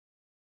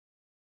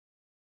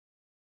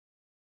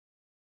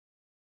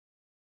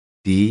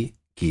 die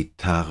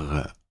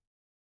Gitarre,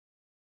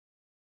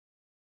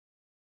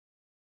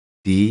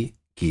 die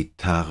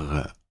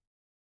Gitarre,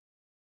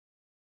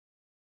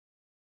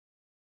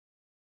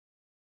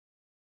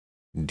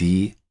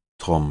 die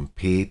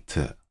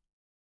Trompete,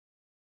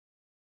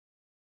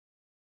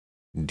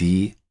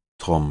 die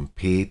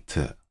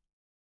Trompete,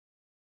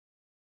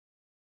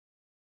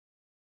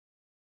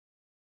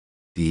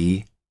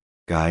 die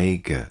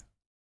Geige,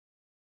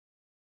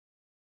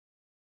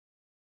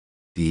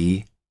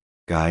 die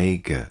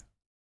Geige,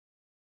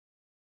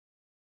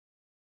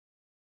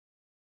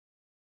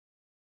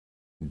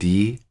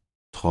 die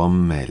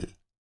Trommel,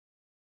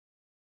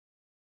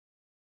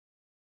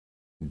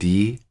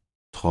 die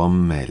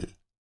Trommel,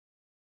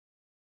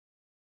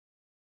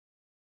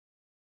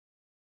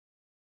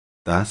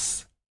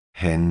 das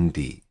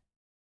Handy,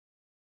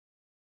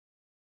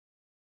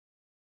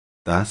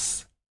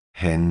 das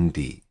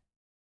Handy,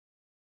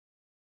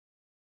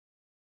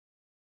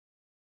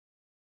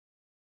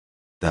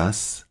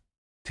 das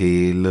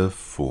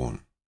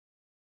Telefon,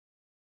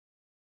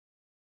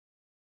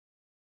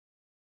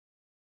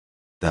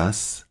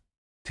 das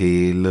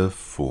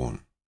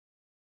Telefon,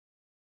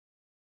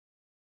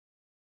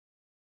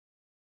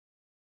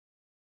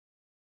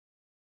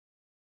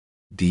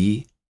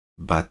 die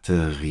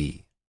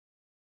Batterie,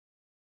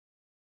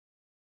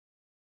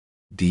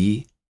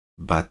 die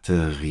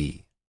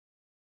Batterie,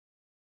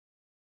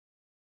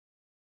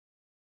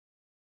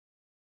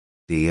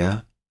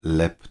 der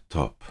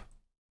Laptop,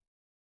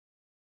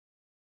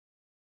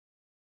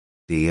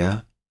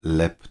 der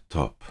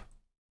Laptop,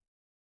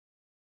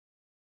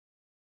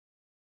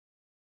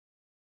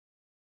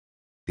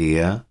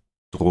 der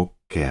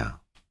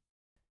Drucker,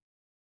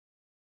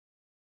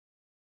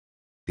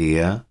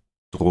 der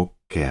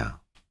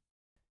Drucker.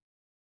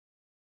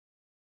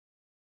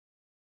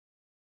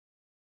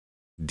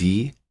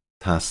 Die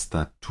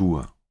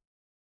Tastatur.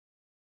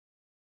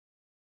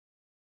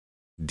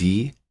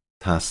 Die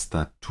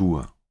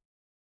Tastatur.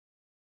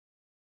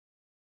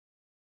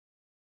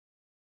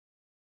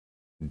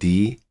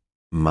 Die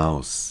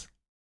Maus.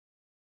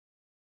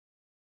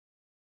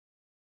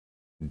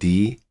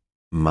 Die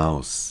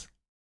Maus.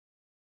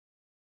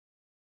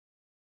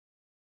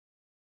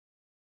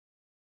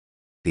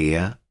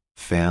 Der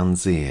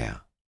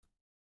Fernseher.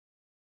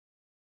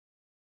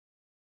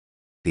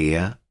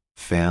 Der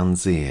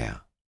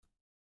Fernseher.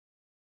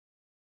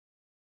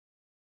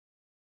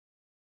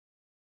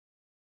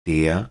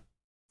 Der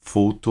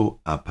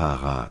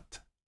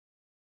Fotoapparat.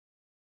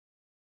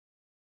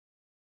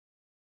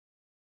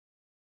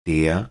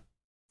 Der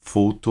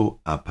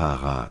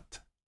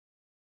Fotoapparat.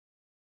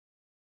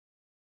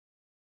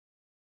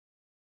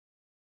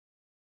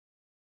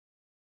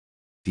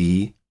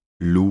 Die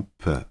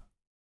Lupe.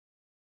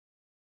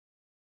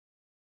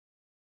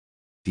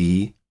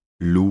 Die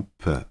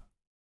Lupe.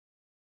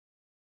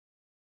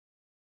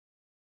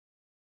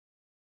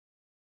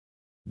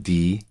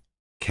 Die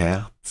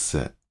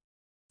Kerze.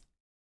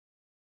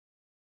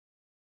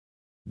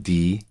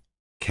 Die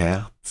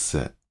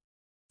Kerze.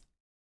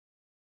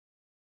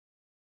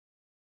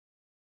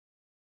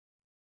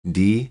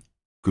 Die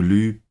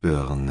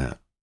Glühbirne.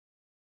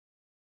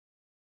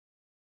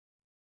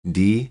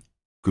 Die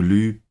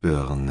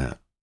Glühbirne.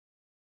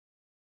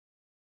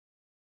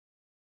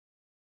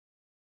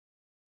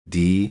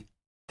 Die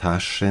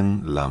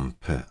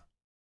Taschenlampe.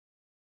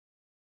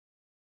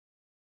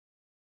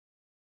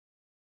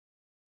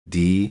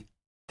 Die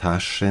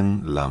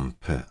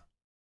Taschenlampe.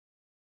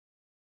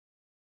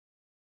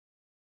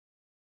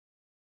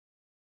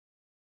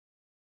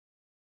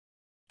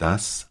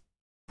 Das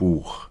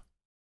Buch.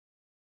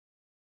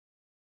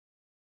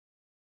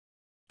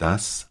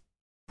 Das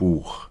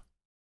Buch.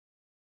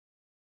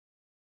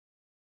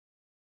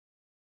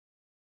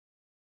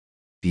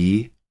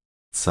 Die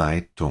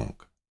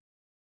Zeitung.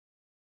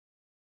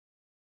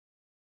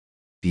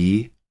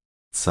 Die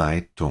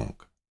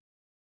Zeitung.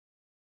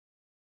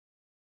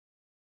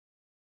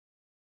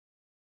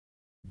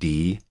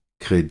 Die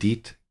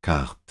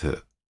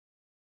Kreditkarte.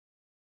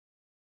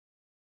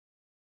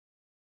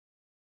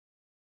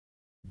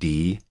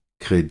 Die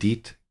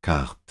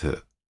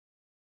Kreditkarte.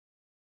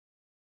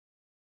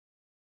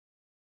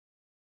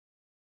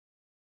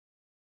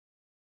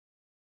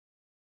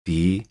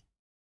 Die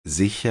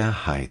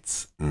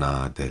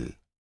Sicherheitsnadel.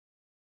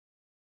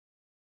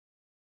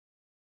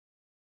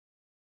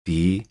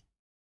 Die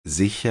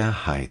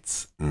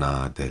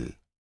Sicherheitsnadel.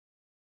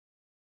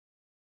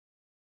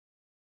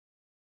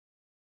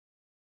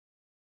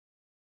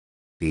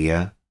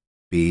 Der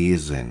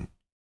Besen.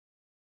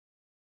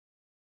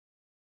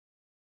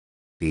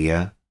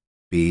 Der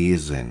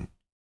Besen.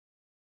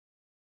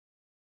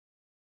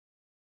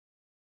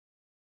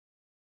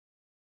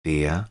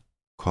 Der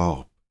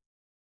Korb.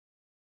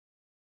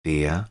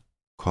 Der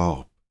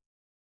Korb.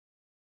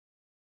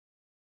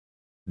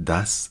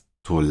 Das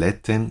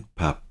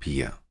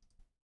Toilettenpapier.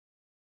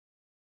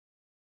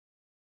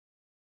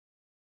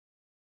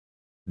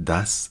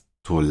 Das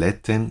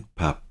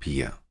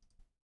Toilettenpapier.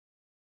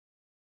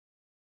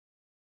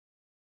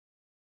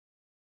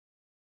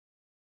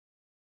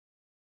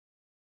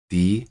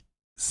 Die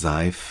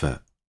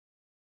Seife.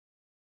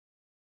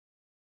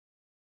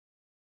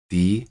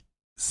 Die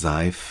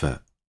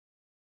Seife.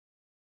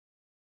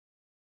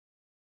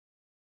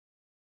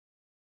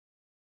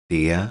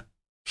 Der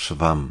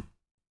Schwamm.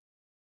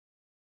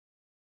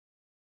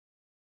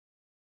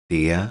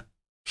 Der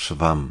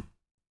Schwamm.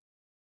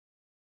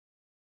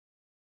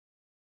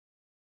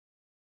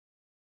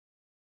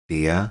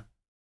 Der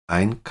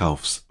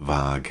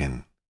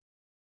Einkaufswagen.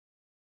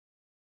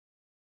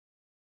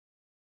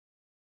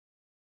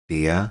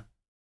 Der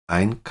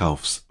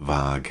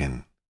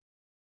Einkaufswagen.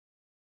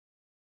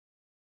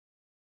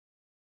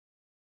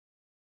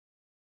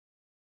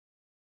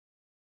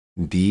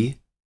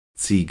 Die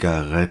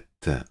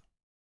Zigarette.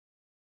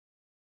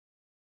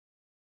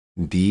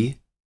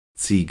 Die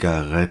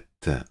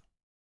Zigarette.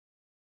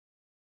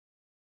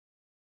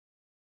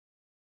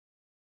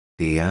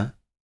 Der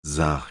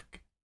Sarg.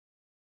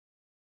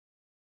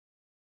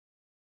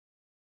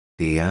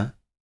 Der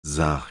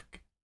Sarg.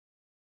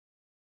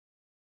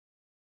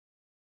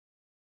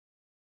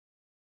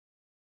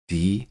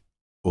 Die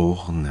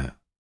Urne.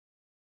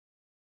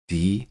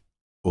 Die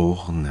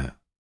Urne.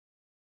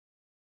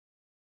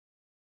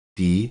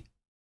 Die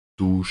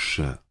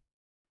Dusche.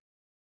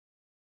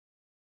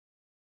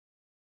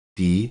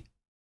 Die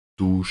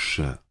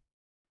Dusche.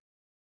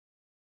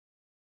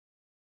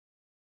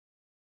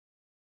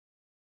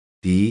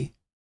 Die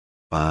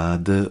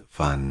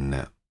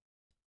Badewanne.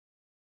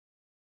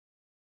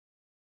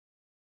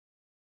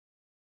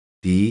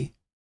 Die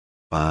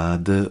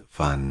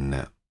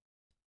Badewanne.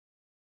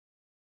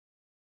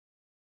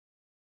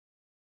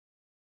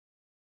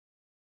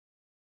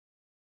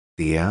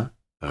 Der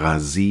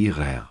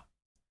Rasierer.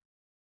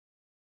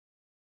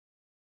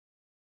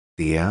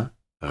 Der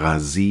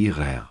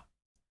Rasierer.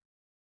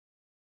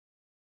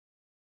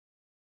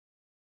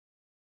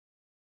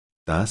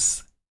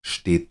 das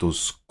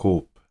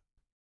Stethoskop,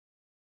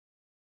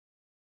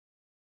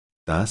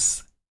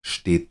 das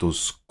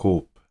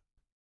Stethoskop,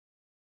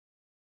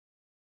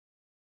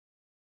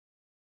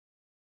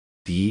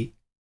 die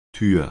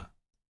Tür,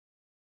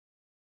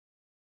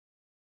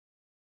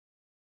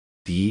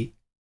 die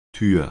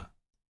Tür,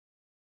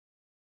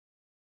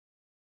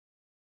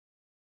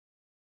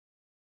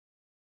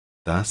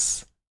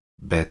 das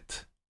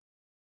Bett,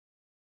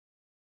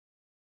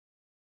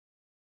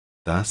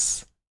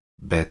 das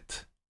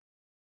Bett,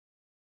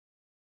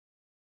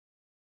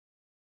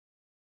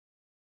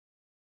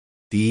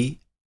 die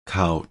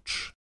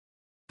Couch,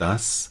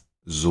 das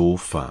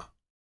Sofa,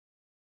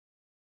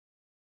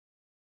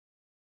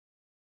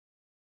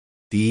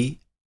 die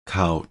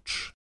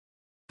Couch,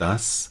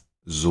 das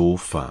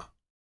Sofa,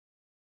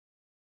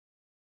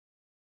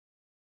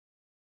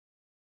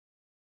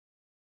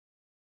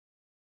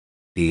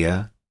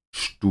 der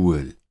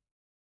Stuhl,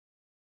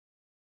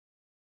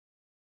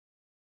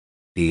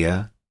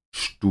 der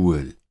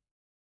Stuhl,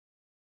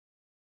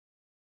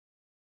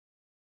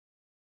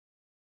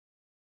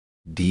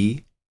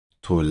 die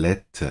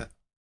Toilette,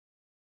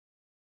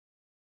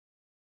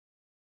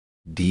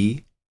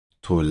 die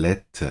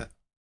Toilette,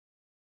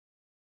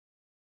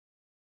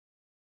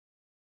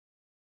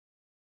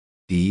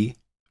 die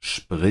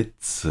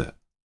Spritze,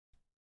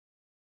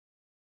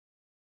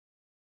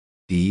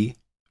 die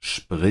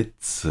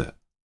Spritze,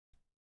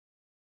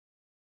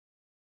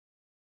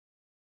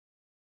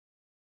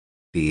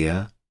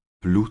 der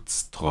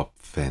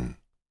Blutstropfen,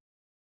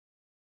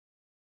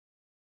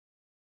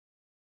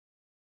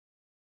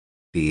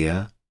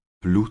 der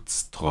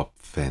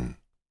Blutstropfen,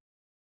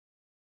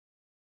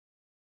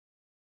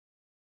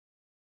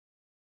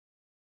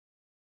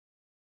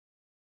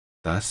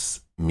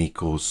 das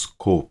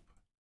Mikroskop,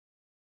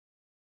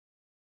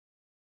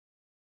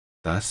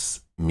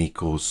 das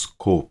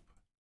Mikroskop,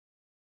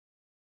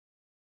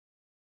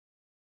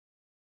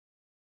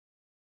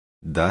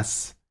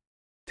 das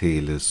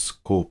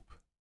Teleskop,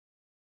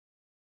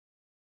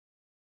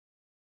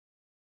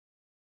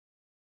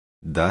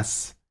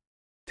 das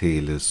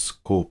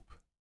Teleskop,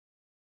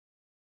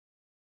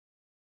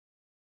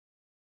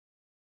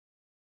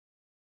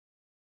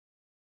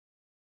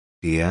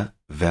 der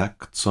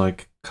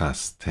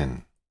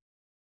Werkzeugkasten,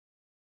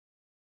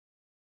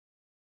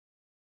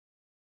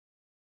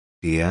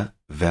 der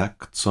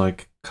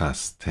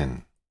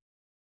Werkzeugkasten,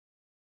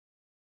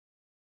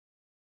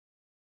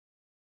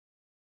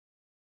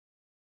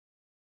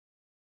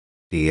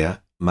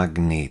 der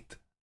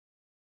Magnet,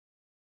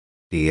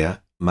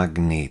 der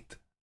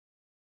Magnet,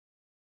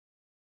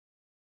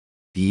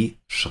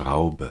 die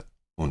Schraube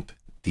und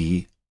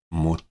die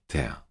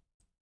Mutter,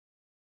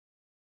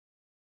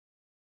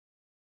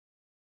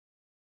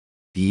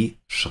 die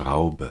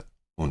Schraube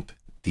und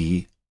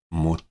die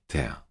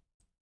Mutter,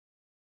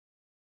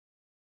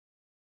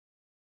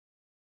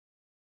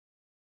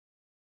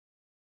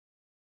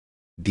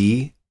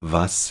 die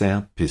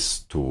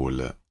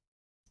Wasserpistole,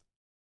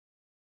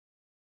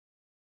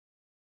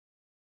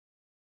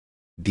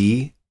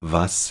 die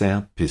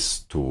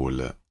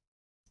Wasserpistole,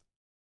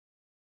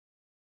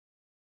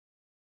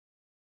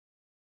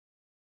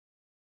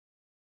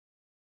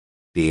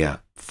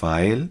 der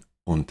Pfeil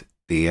und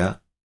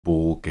der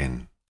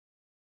Bogen,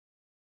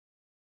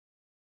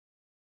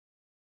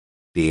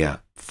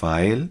 der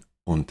Pfeil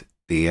und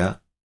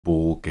der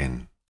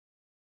Bogen,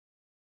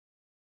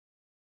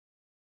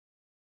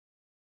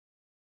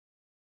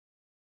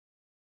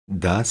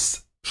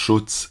 das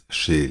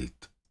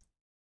Schutzschild,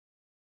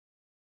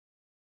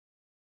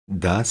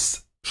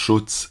 das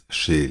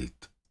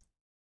Schutzschild,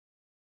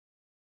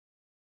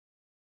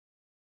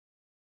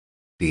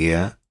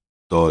 der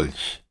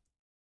Dolch,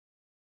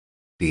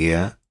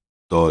 der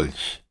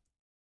Dolch,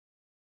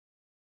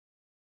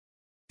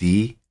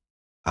 die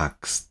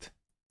Axt,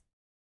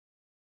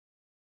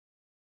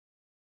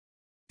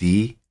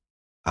 die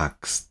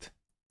Axt,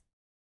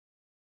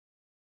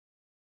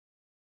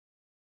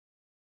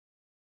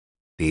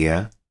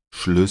 der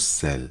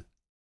Schlüssel,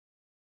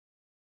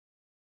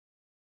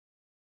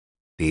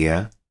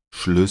 der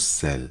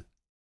Schlüssel,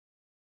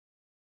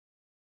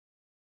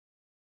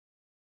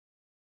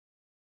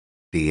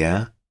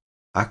 der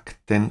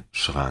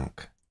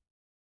Aktenschrank,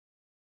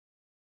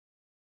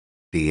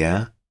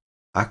 der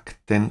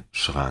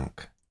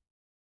Aktenschrank,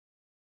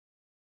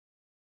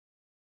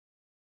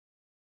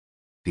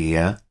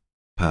 der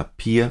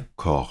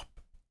Papierkorb,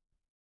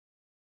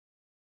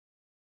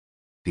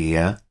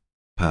 der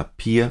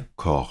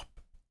Papierkorb,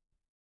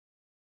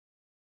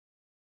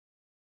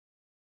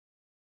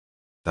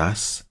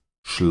 das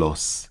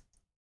Schloss,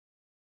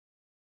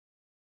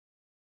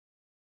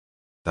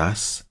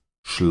 das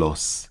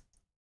Schloss,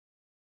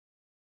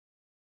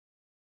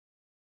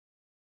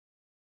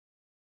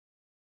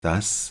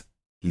 das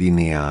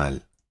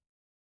Lineal,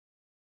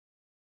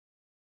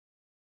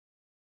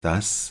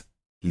 das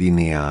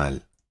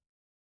Lineal,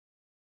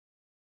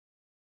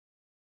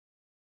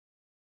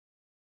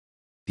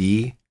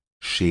 die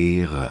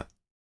Schere,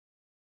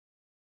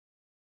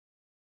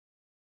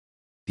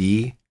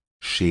 die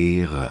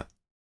Schere,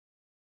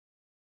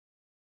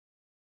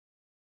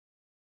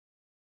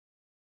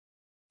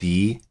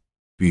 Die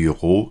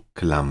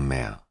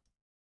Büroklammer.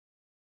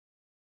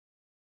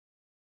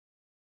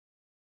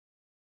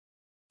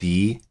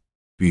 Die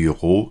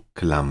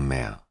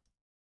Büroklammer.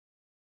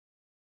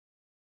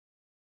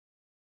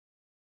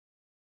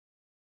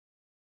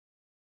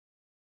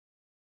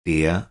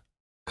 Der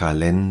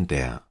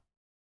Kalender.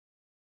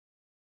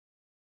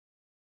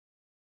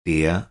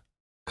 Der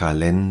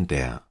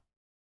Kalender.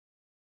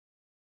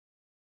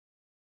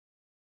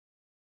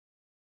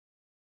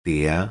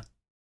 Der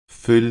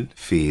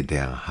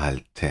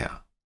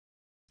Füllfederhalter.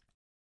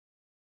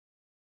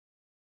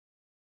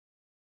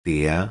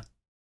 Der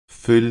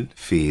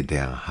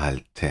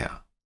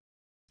Füllfederhalter.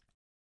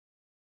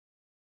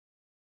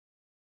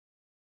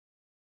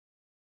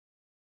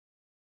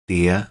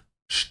 Der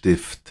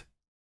Stift.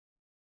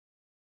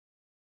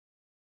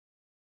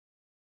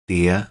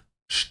 Der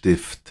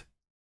Stift.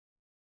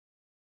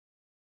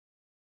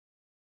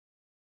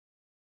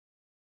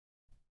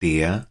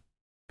 Der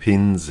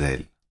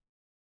Pinsel.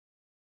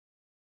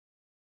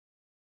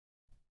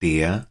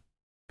 Der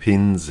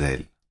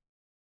Pinsel.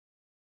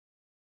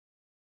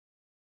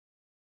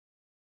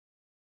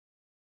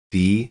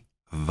 Die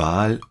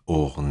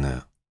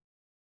Wahlurne.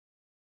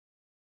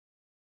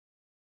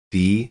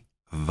 Die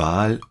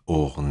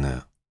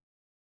Wahlurne.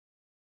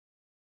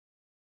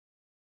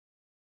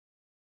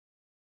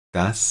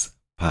 Das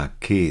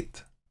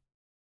Paket.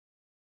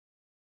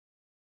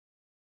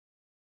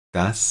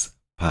 Das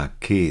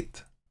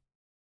Paket.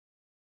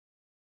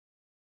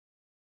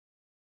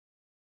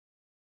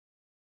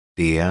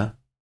 Der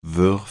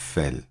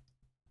Würfel.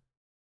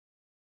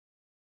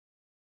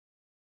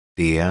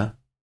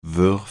 Der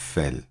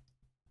Würfel.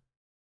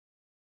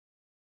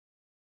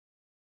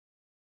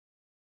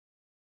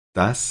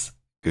 Das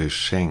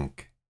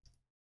Geschenk.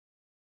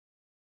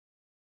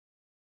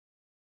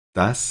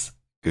 Das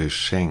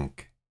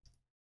Geschenk.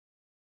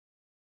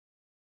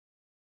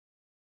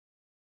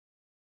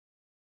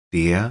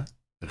 Der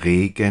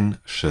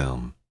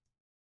Regenschirm.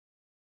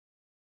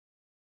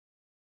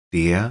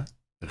 Der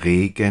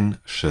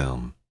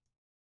Regenschirm.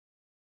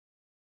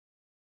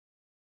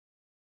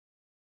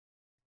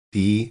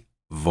 Die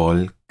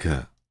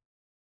Wolke.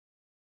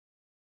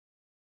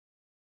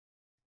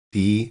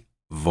 Die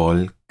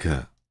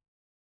Wolke.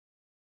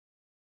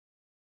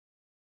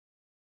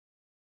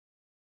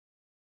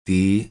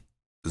 Die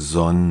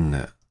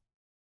Sonne.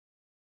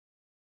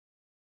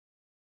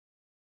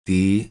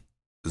 Die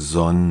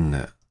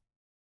Sonne.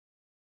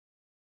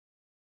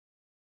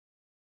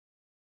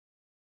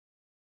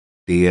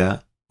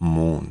 Der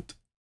Mond.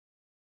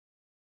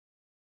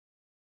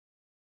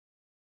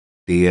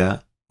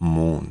 Der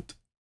Mond.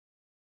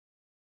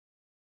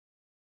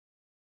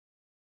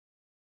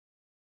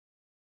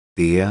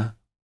 Der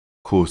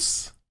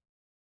Kuss.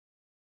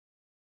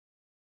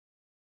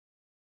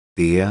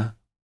 Der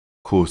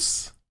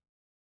Kuss.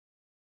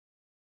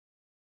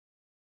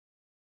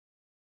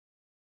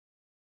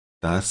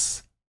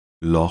 Das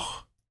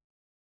Loch.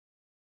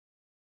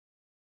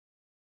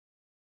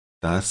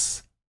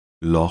 Das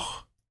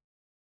Loch.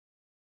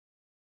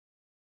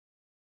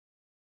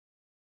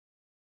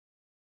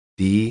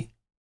 Die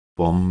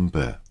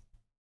Bombe.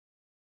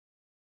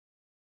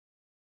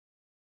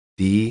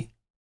 Die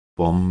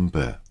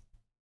Bombe.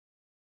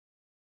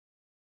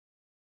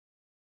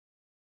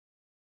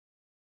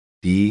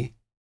 Die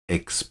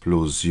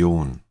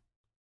Explosion.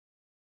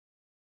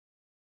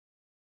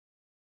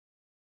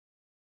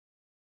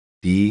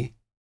 Die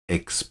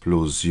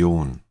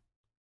Explosion.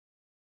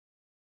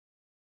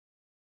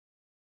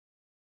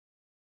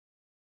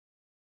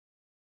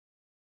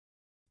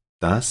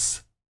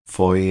 Das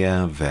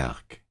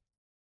Feuerwerk.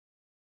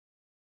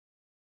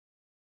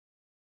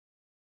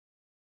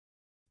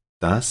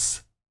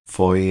 Das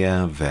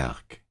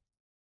Feuerwerk.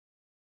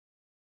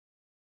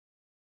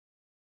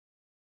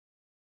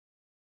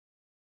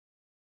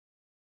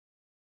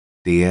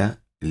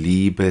 Der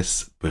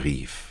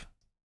Liebesbrief.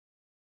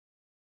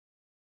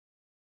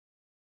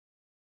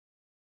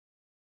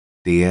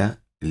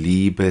 Der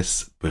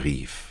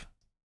Liebesbrief.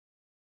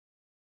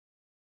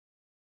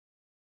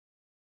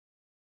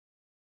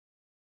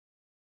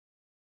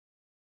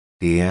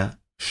 Der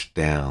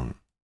Stern.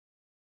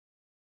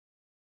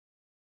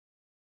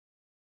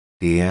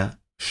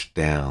 Der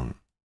Stern.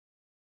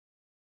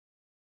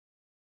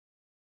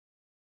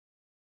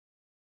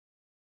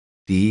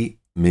 Die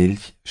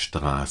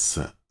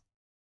Milchstraße.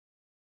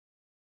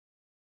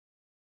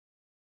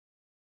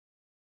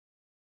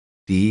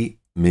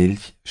 Die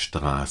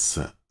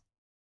Milchstraße.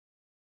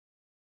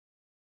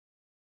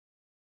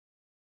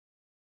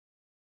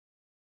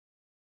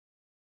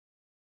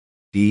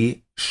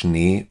 Die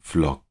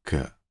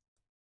Schneeflocke.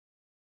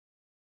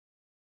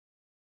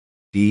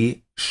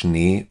 Die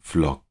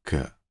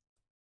Schneeflocke.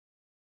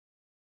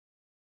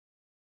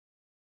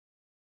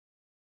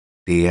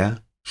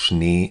 Der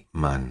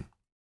Schneemann.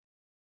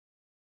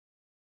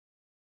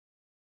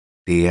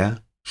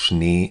 Der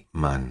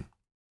Schneemann.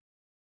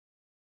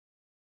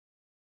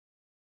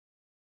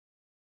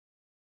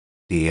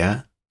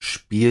 Der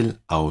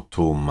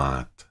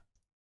Spielautomat.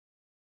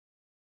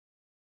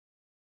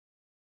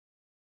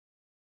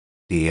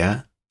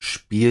 Der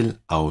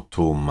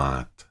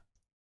Spielautomat.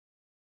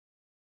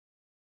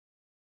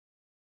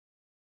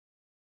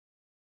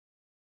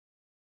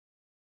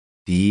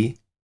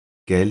 Die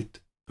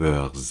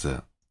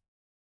Geldbörse.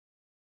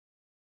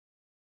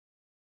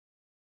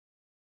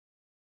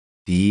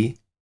 Die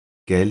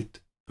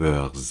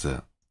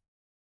Geldbörse.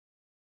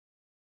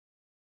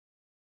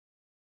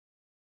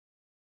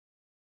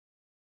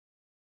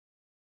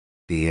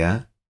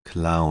 Der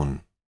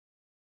Clown.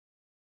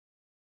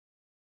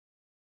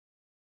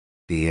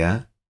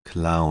 Der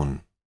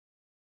Clown.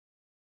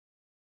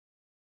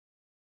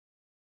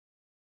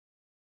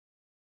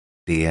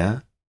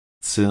 Der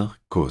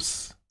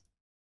Zirkus.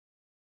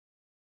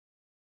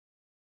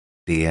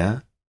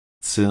 Der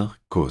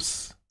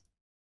Zirkus.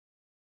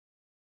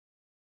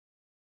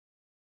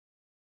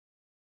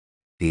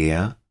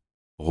 Der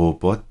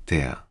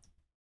Roboter.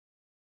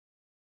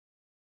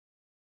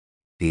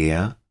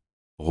 Der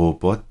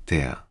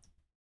Roboter.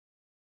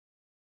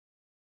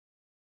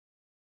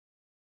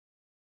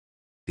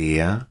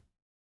 Der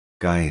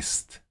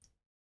Geist.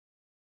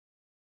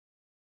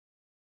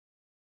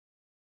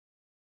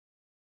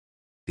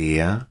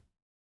 Der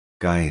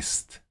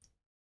Geist.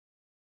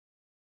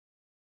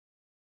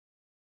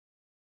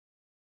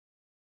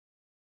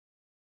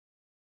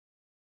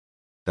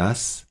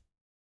 Das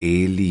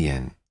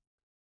Alien.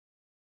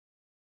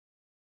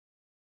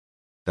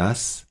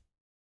 Das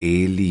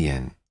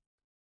Alien.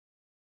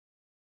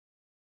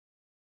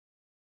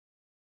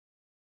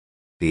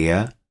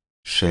 Der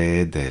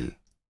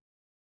Schädel.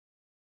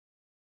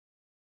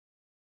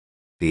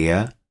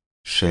 Der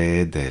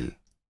Schädel.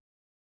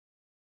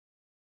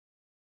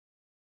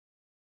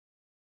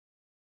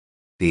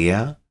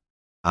 Der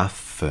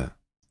Affe.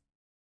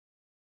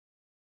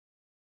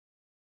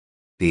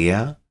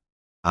 Der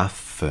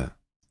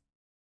Affe.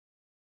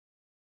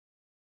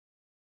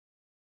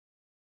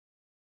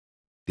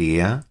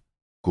 Der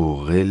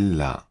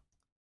Gorilla.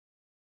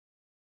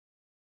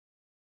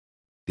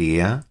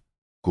 Der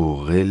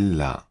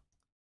Gorilla.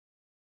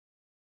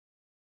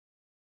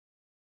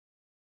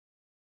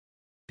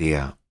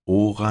 Der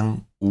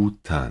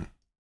Orang-Utan.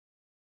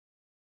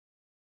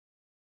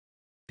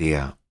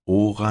 Der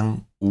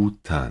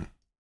Orang-Utan.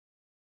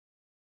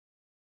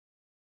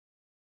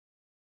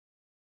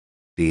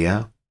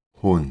 Der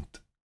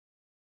Hund.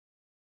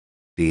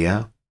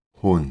 Der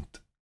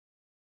Hund.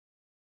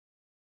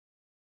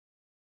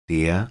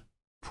 Der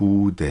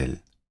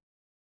Pudel.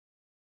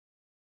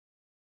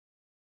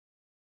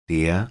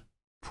 Der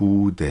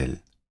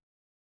Pudel.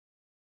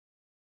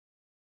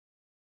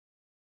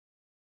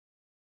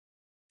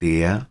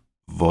 Der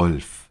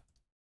Wolf.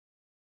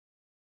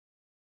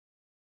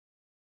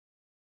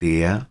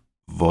 Der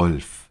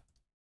Wolf.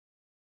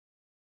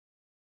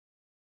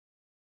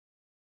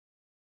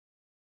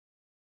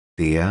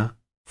 Der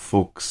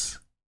Fuchs.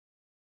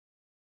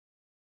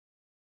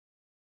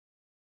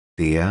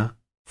 Der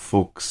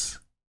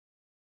Fuchs.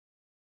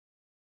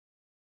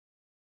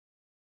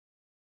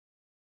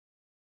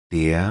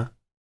 Der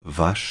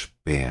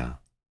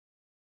Waschbär.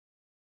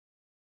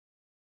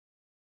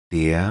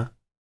 Der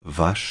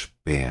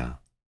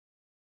Waschbär.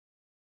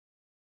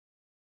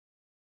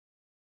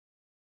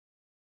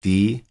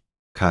 Die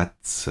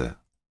Katze.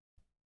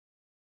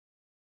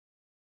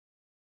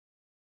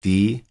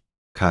 Die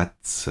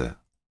Katze.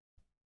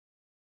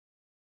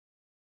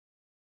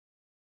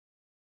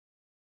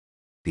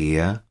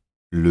 Der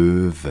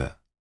Löwe.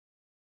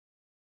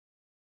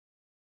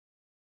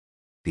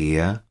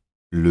 Der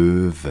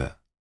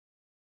Löwe.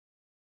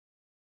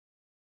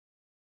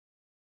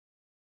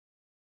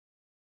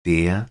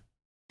 Der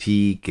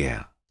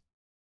Tiger.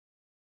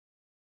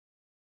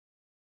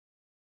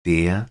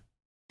 Der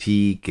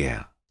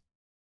Tiger.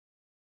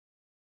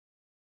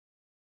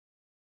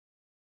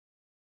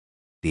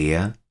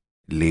 Der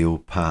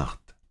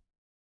Leopard.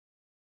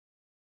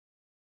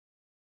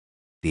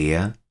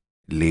 Der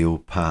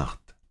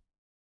Leopard.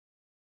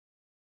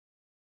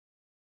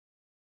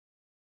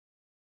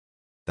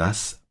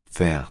 Das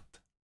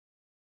Pferd.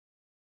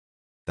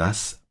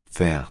 Das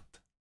Pferd.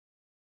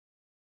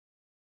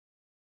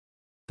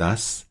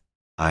 Das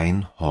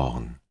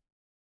Einhorn.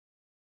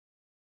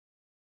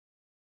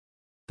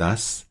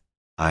 Das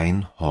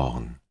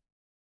Einhorn.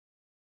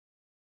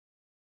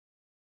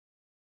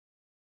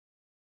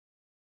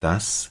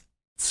 Das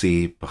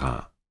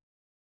Zebra.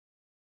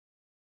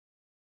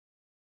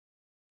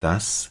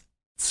 Das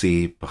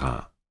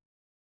Zebra.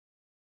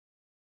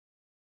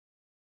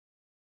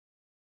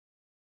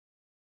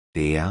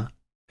 Der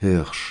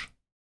Hirsch.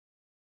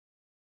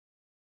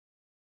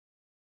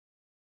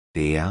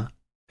 Der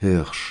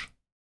Hirsch.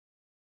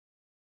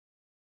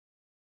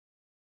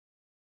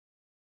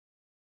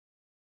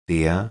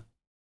 Der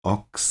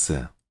Ochse.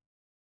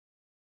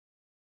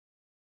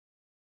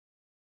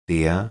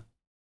 Der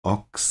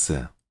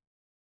Ochse.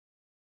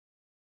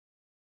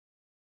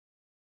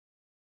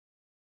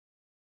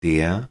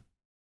 Der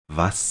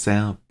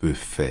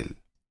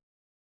Wasserbüffel.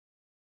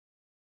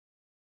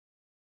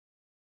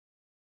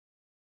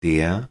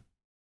 Der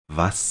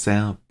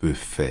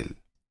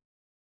Wasserbüffel.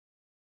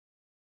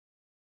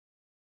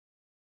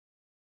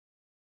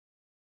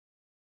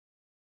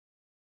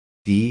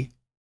 die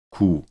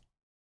Kuh,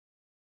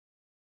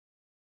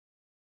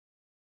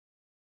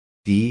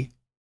 die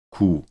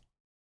Kuh,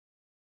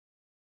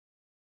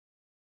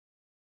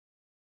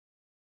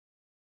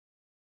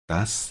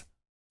 das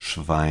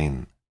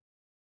Schwein,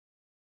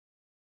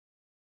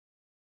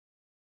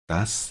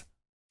 das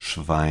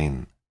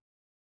Schwein,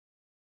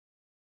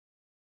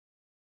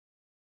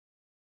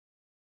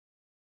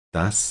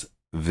 das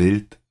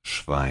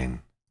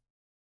Wildschwein,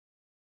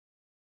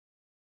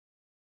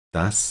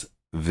 das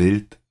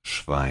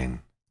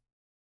Wildschwein,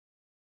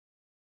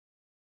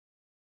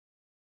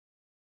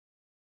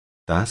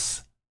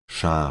 das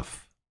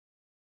Schaf,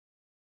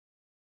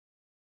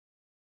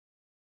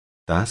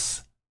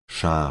 das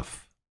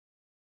Schaf,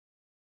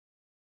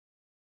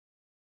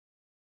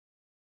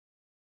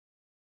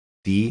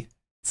 die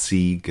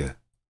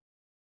Ziege,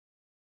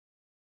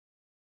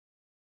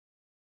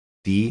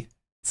 die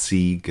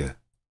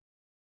Ziege,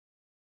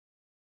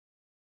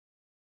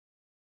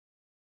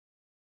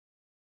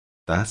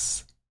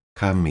 das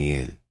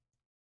Kamel,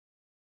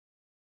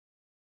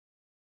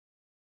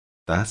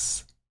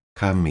 das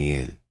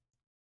Kamel,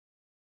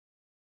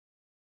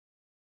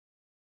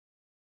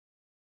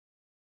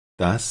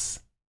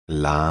 das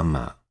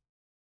Lama,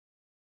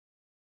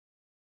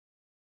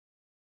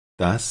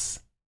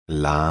 das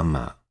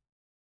Lama,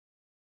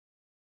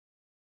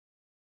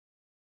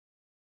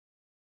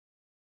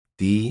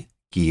 die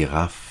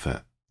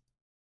Giraffe,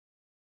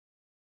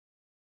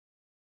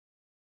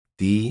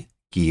 die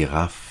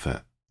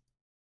Giraffe,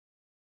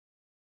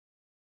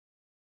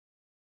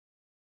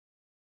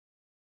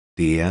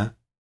 der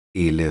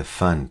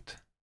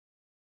Elefant,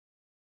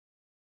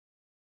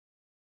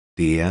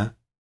 der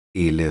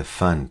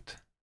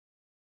Elefant,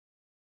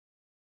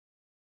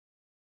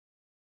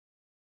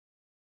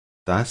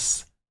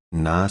 das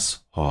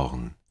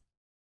Nashorn,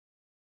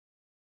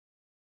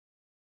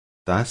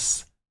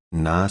 das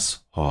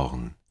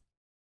Nashorn,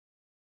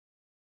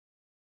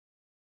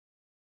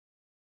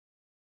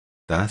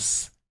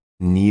 das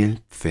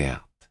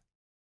Nilpferd,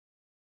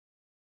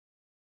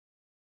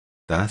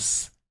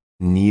 das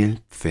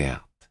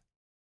Nilpferd,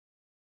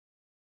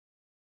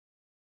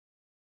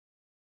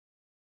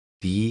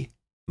 die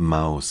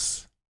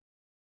Maus,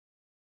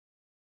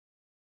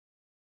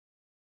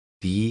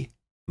 die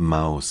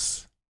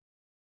Maus,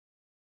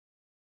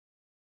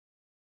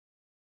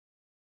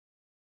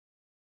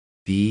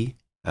 die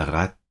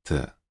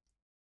Ratte,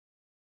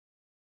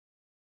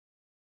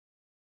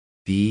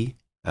 die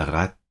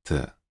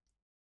Ratte,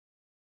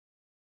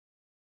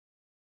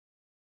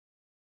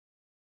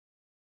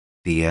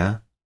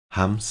 der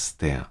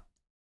Hamster,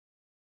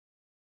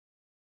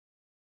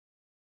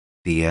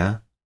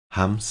 der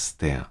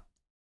Hamster,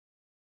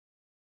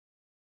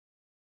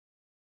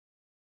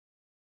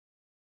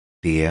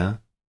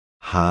 der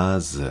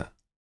Hase,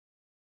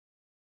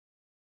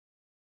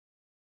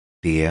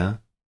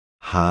 der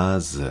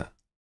Hase,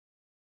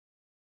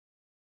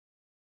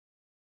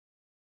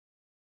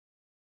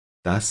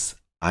 das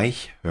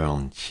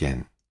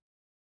Eichhörnchen,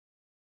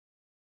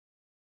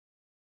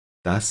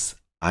 das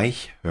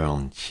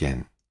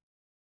Eichhörnchen,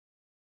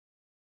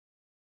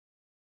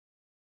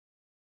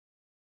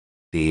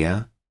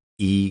 der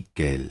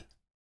Igel,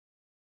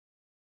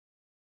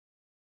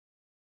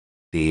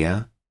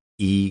 der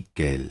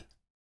Igel,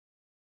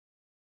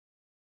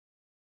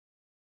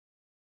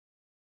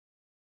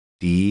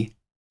 die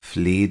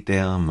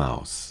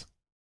Fledermaus,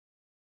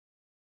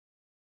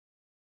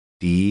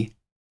 die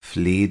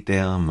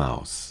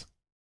Fledermaus,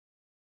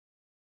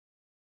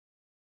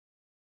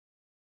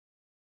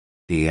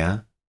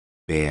 der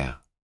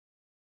Bär,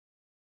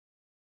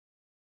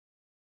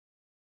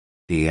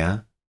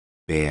 der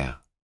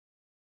Bär,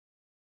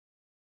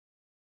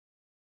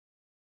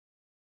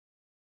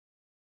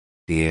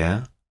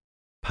 der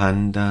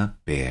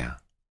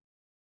Panda-Bär,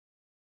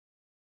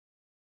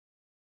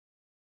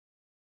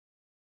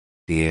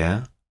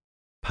 der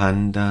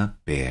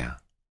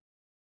Panda-Bär,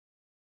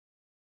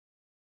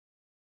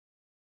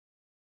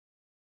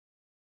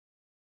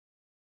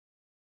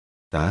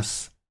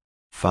 das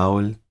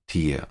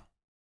Faultier,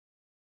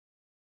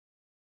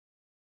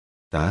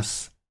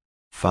 das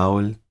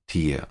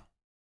Faultier,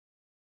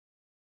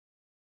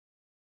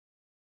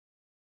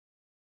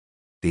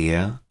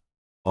 der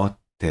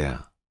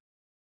Otter,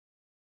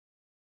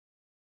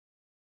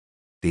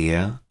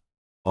 der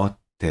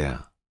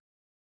Otter,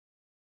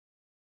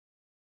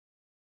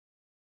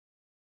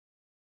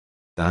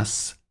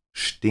 das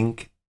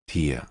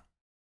Stinktier,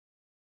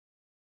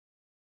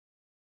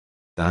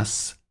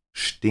 das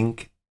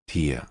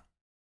Stinktier,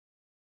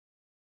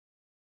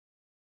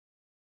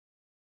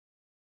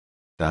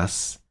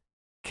 das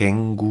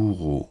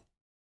Känguru,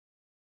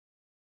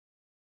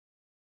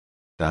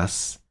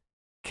 das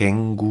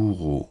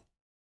Känguru,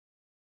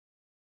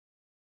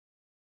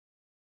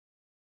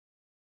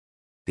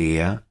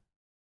 der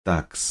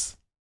Dachs,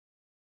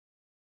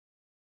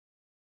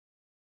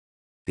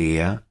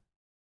 der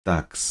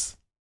Dachs,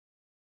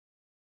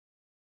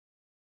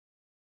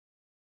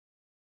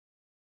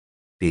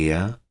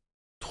 der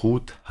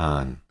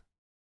Truthahn,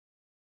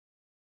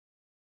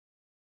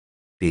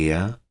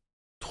 der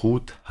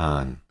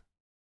Truthahn,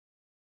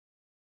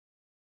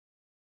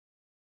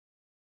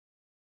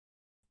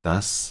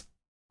 das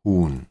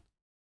Huhn,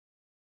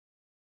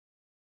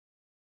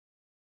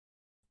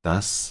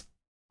 das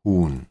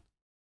Huhn,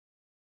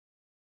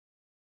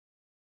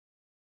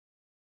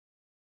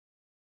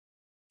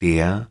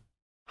 der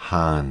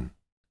Hahn,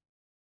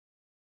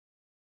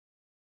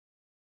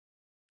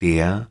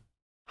 der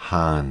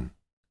Hahn,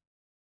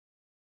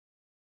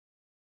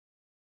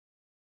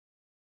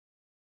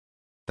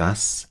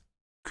 das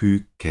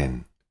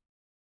Küken,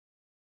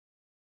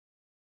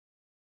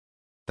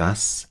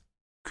 das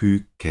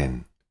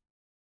Küken,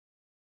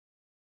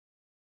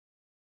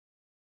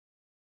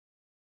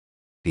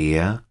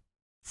 der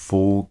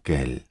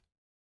Vogel,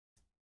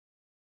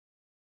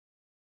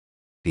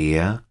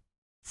 der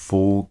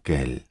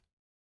Vogel,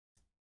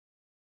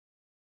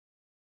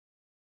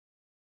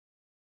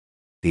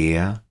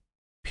 der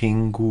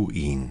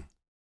Pinguin,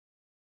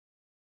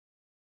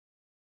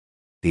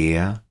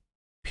 der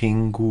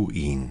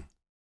Pinguin,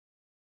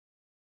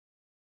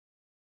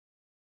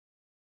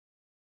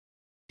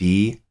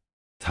 die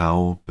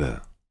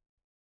Taube,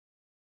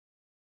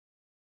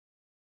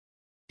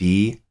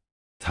 die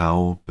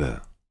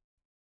Taube,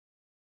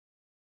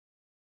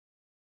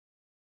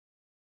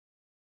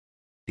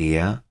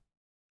 der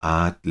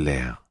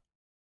Adler,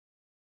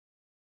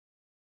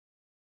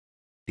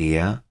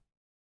 der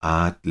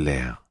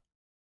Adler,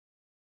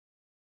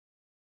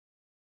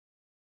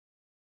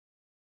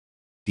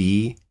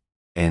 die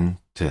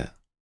Ente,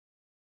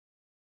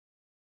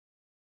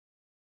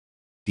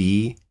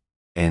 die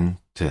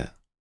Ente,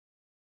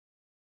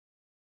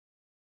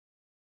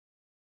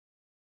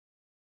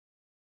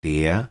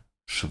 der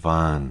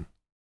Schwan,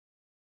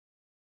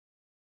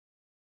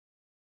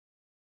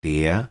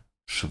 der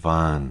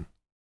Schwan,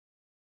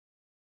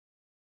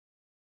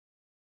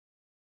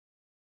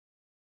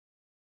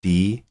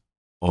 die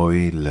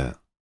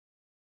Eule,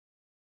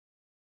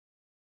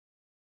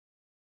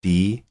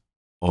 die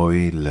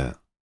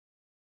Eule,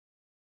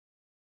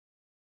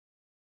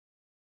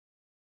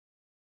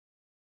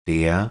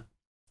 der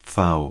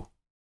Pfau,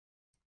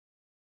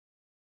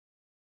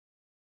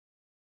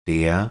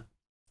 der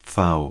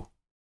Pfau,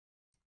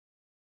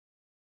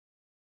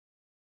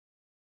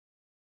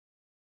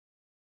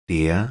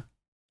 der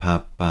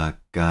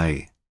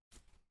Papagei,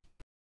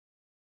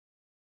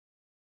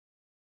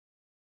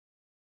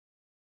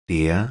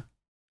 der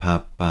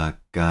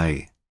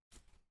Papagei,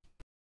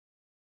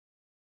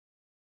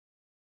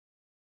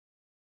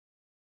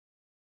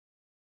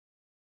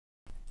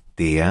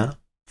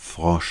 der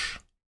Frosch,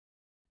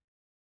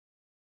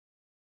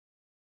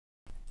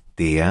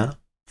 der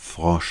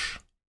Frosch,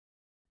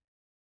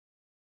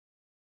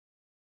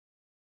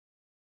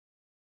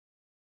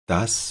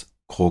 das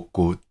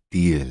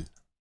Krokodil,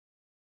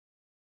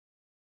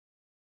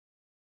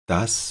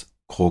 das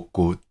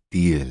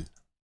Krokodil,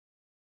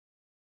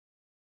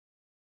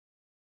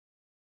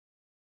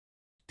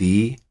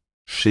 die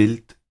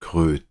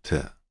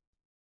Schildkröte,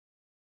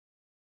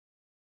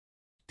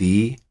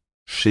 die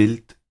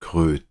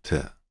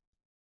Schildkröte,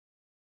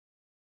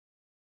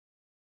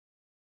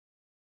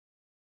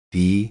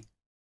 die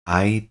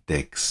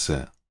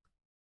Eidechse,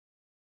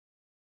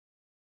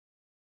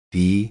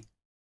 die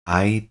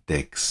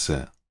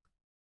Eidechse,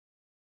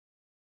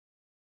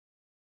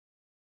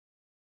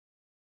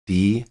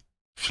 die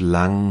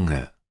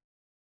Schlange,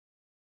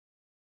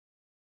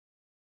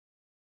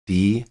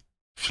 die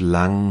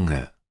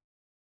Schlange,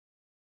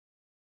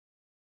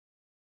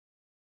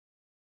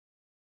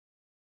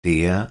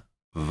 der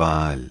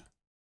Wal,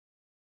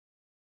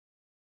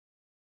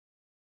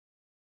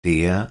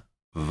 der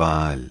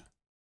Wal,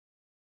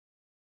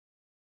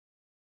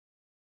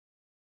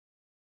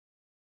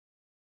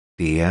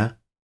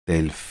 der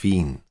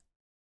Delfin,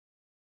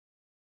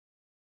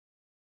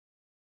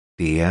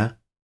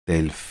 der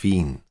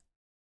Delfin,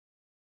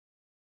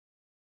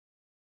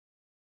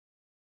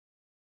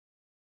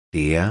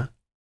 der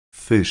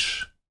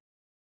Fisch,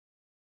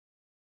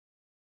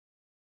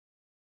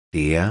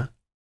 der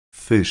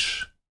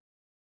Fisch,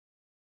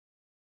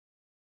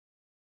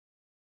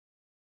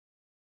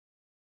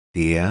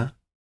 der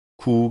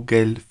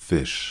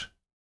Kugelfisch,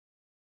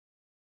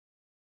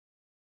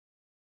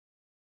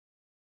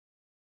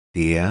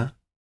 der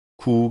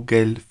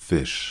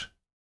Kugelfisch,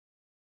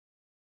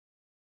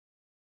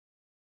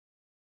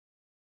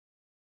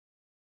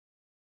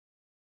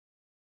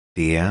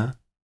 der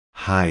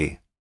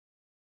Hai,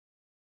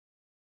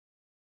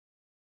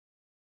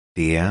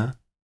 der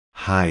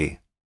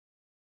Hai,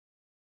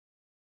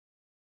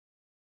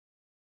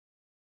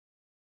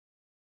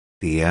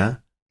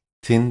 der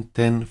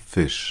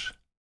Tintenfisch,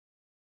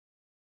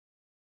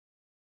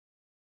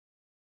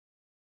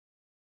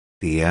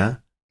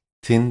 der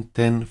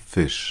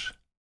Tintenfisch,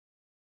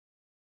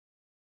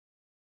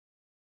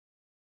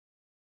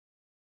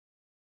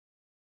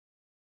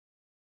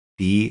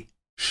 die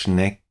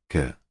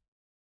Schnecke,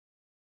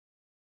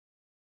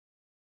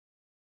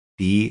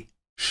 die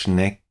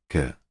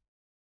Schnecke,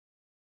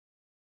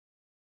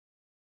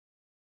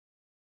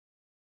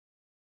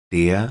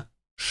 der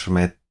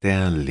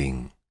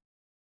Schmetterling,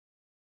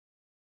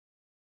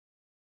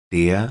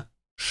 der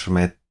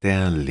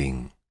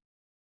Schmetterling,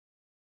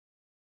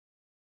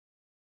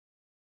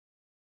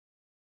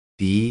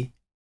 Die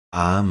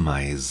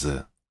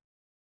Ameise.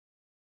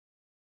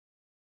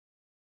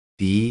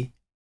 Die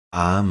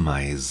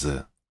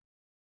Ameise.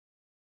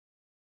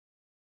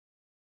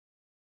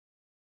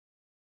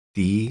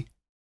 Die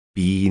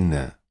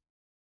Biene.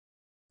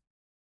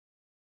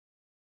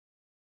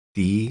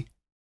 Die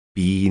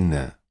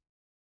Biene.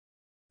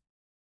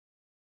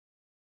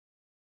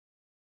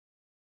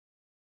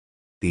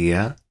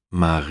 Der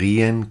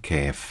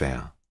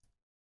Marienkäfer.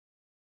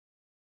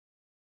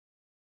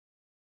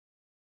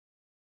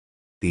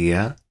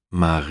 Der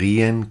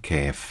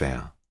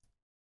Marienkäfer.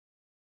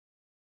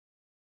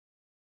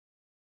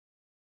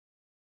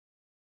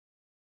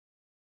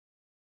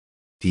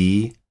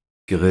 Die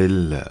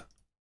Grille.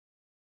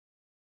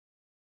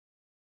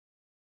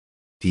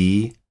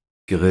 Die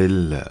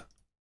Grille.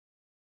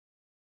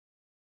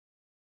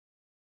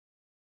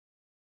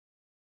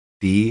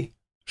 Die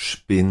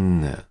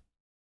Spinne.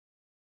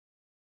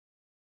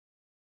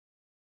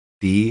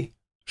 Die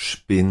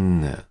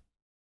Spinne.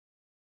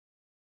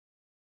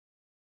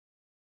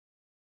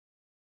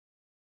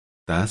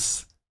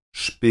 Das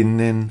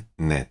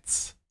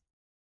Spinnennetz.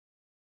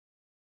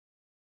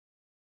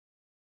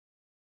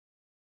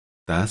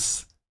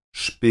 Das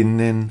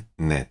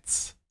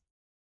Spinnennetz.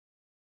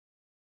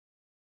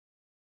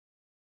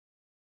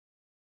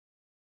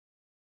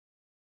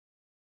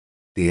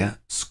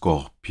 Der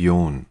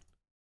Skorpion.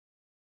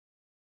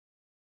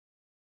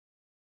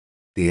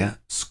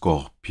 Der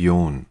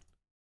Skorpion.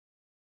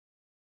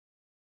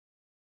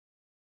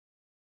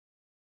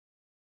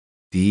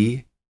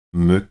 Die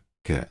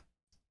Mücke.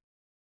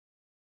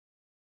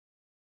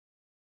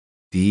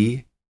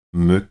 Die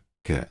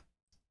Mücke.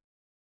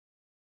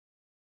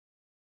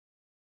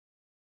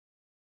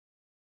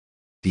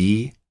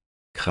 Die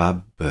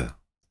Krabbe.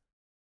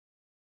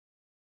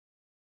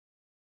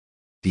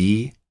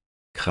 Die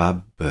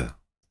Krabbe.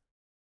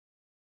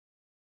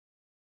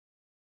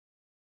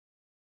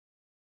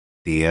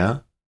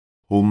 Der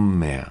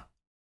Hummer.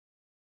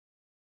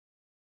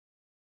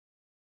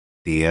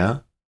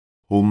 Der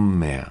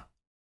Hummer.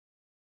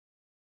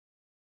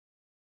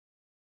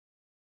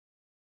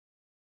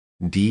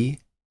 Die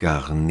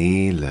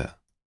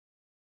Garnele.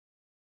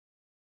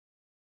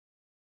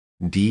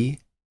 Die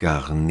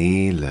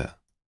Garnele.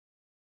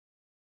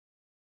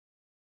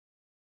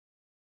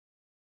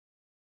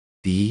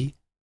 Die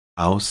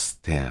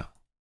Auster.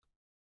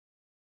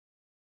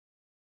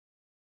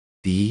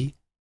 Die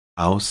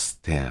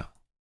Auster.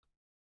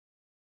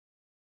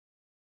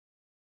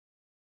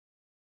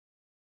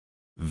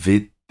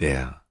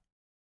 Widder.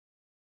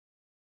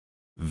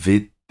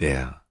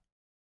 Widder.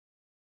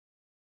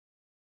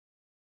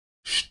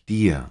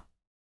 Stier.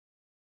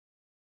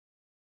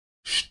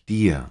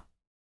 Stier.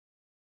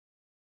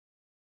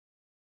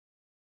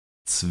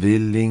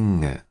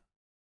 Zwillinge.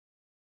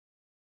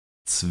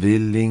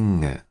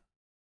 Zwillinge.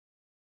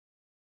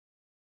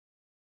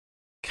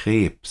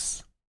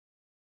 Krebs.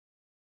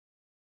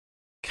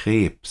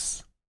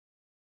 Krebs.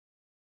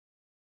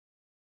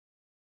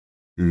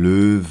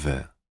 Löwe.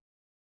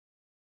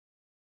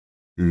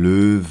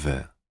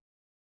 Löwe.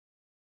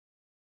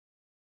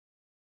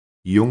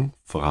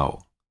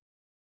 Jungfrau.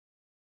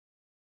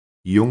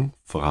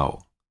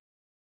 Jungfrau.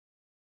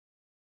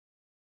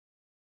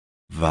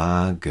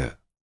 Waage.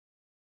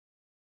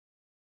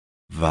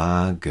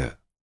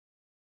 Waage.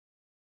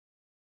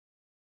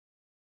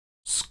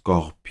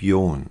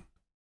 Skorpion.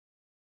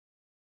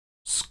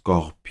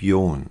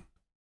 Skorpion.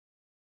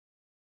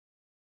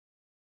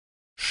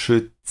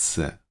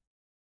 Schütze.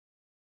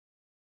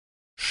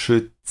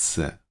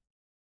 Schütze.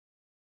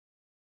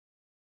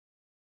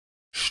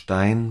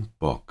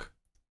 Steinbock.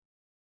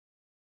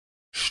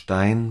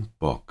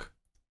 Steinbock.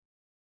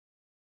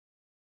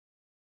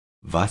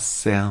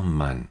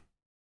 Wassermann.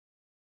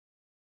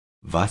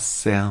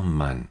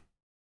 Wassermann.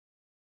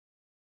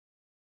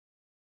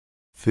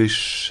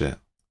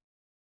 Fische.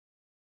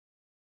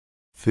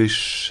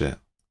 Fische.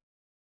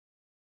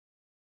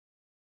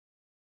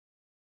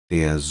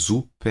 Der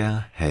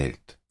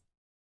Superheld.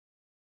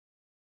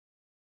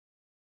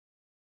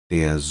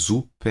 Der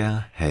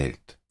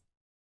Superheld.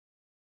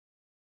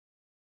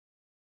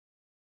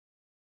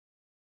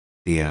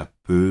 Der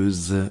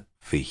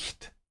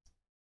Bösewicht.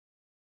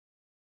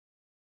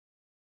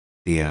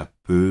 Der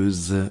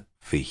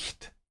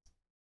Bösewicht.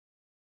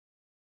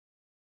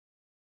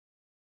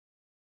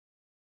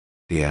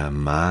 Der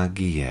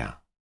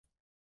Magier.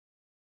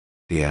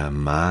 Der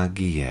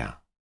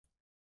Magier.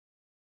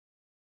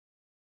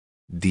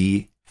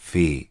 Die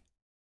Fee.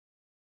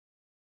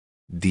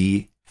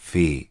 Die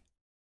Fee.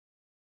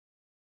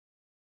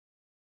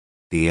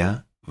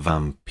 Der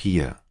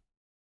Vampir.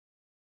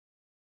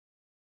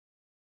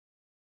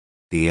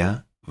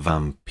 Der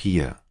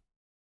Vampir.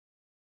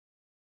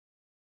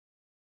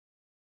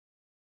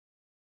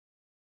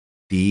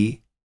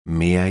 Die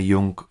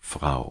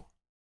Meerjungfrau.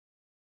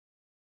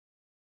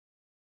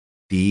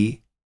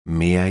 Die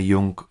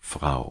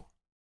Meerjungfrau.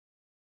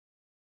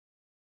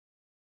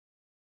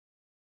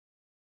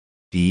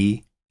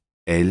 Die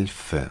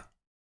Elfe.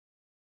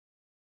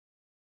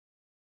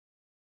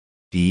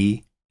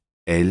 Die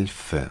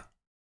Elfe.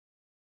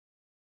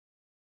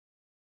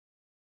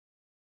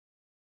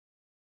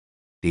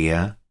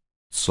 Der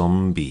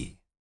Zombie.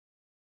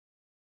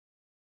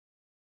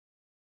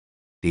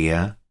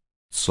 Der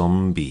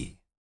Zombie.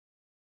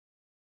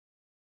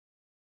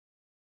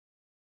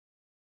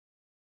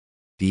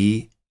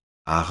 Die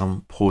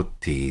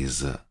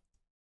Armprothese.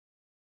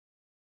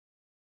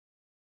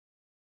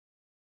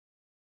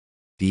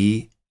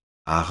 Die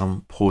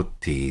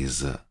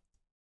Armprothese.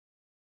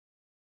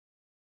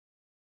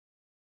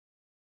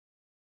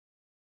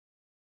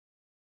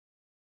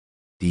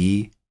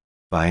 Die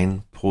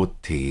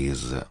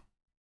Beinprothese.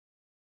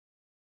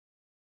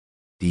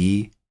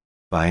 Die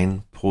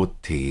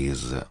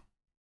Beinprothese.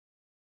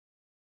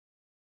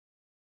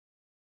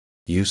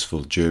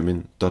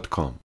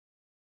 usefulgerman.com.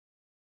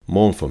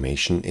 More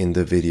information in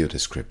the video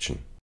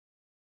description.